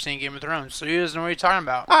who's never seen Game of Thrones, so he doesn't know what you're talking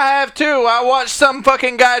about. I have too. I watched some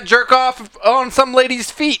fucking guy jerk off on some lady's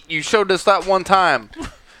feet. You showed us that one time.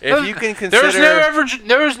 If you can There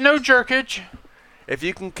consider was no jerkage. if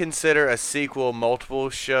you can consider a sequel multiple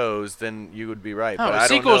shows, then you would be right. No, but a I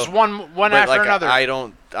don't sequel is know. one But after like, another. I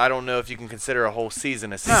don't know if you can consider a whole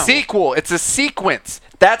season a sequel. Sequel. It's a sequence.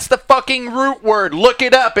 That's the fucking root word. Look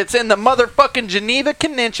it up. It's in the motherfucking Geneva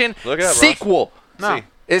Convention. Look it up, Ross. Sequel. No. See.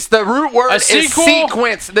 It's the root word. A Is sequel?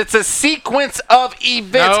 sequence. That's a sequence of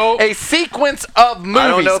events. No. A sequence of movies. I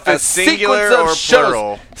don't know if a it's singular sequence of or shows.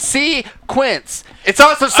 plural. Sequence. It's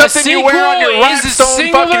also A something you wear on your is a rhinestone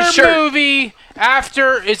singular fucking shirt. movie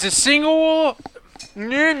after is a single.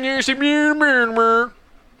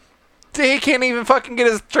 He can't even fucking get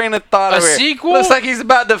his train of thought A over here. sequel? Looks like he's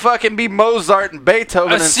about to fucking be Mozart and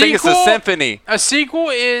Beethoven A and sing us a sequel? symphony. A sequel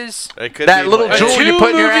is It could That be little like- jewel you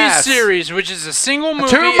put in your two-movie ass. series, which is a single movie.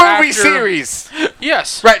 Two movie after- series.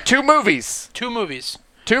 Yes, Right, 2 movies. 2 movies.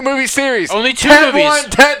 2 movie series. Only 2 Ted movies. 1,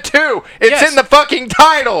 Ted 2. It's Yes. in the fucking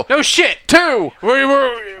title. No shit. 2.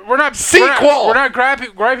 We're not Sequel. We're not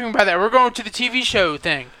griping by that. We're going to the TV show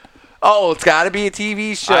thing. Oh, it's got to be a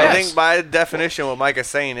TV show. I think by definition, what Mike is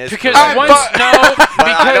saying is because correct.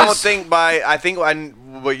 I don't think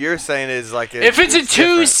what you're saying is like if it's a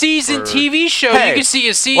 2-season TV show, you can see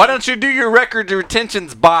a season. Why don't you do your record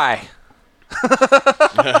retentions by?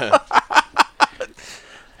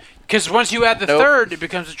 Because once you add the third, it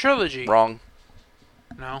becomes a trilogy. Wrong.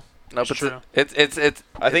 No. Nope, it's true. It's.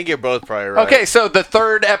 I think you're both probably right. Okay, so the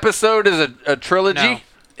third episode is a trilogy.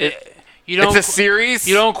 No. It's a series.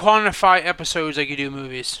 You don't quantify episodes like you do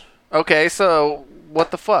movies. Okay, so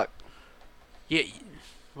what the fuck? Yeah.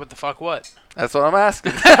 What the fuck? What? That's what I'm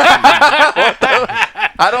asking. I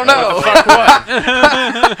don't know. What the fuck?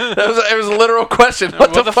 What? It was a literal question.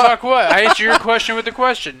 What the fuck? What? I answered your question with the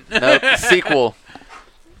question. Nope, sequel.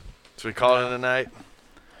 So we call it a night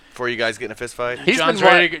before you guys get in a fist fight. John's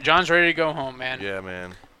ready to go home, man. Yeah,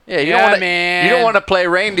 man. Yeah, you don't want to play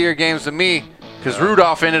reindeer games with me because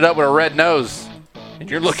Rudolph ended up with a red nose, and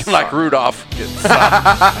you're looking like Rudolph.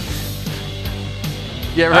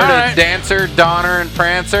 You ever heard of Dancer, Donner, and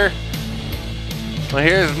Prancer? Well,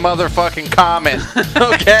 here's motherfucking comment.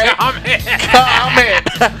 Okay? Comment.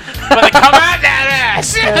 But come out that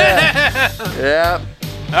ass. Yeah.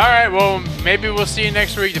 All right, well, maybe we'll see you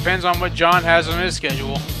next week. Depends on what John has on his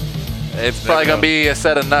schedule. It's probably going to be a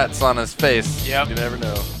set of nuts on his face. Yep. You never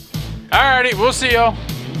know. All righty, we'll see y'all.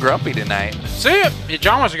 Grumpy tonight. See ya. Yeah,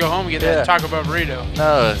 John wants to go home and get that Taco Bell burrito.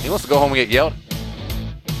 No, he wants to go home and get yelled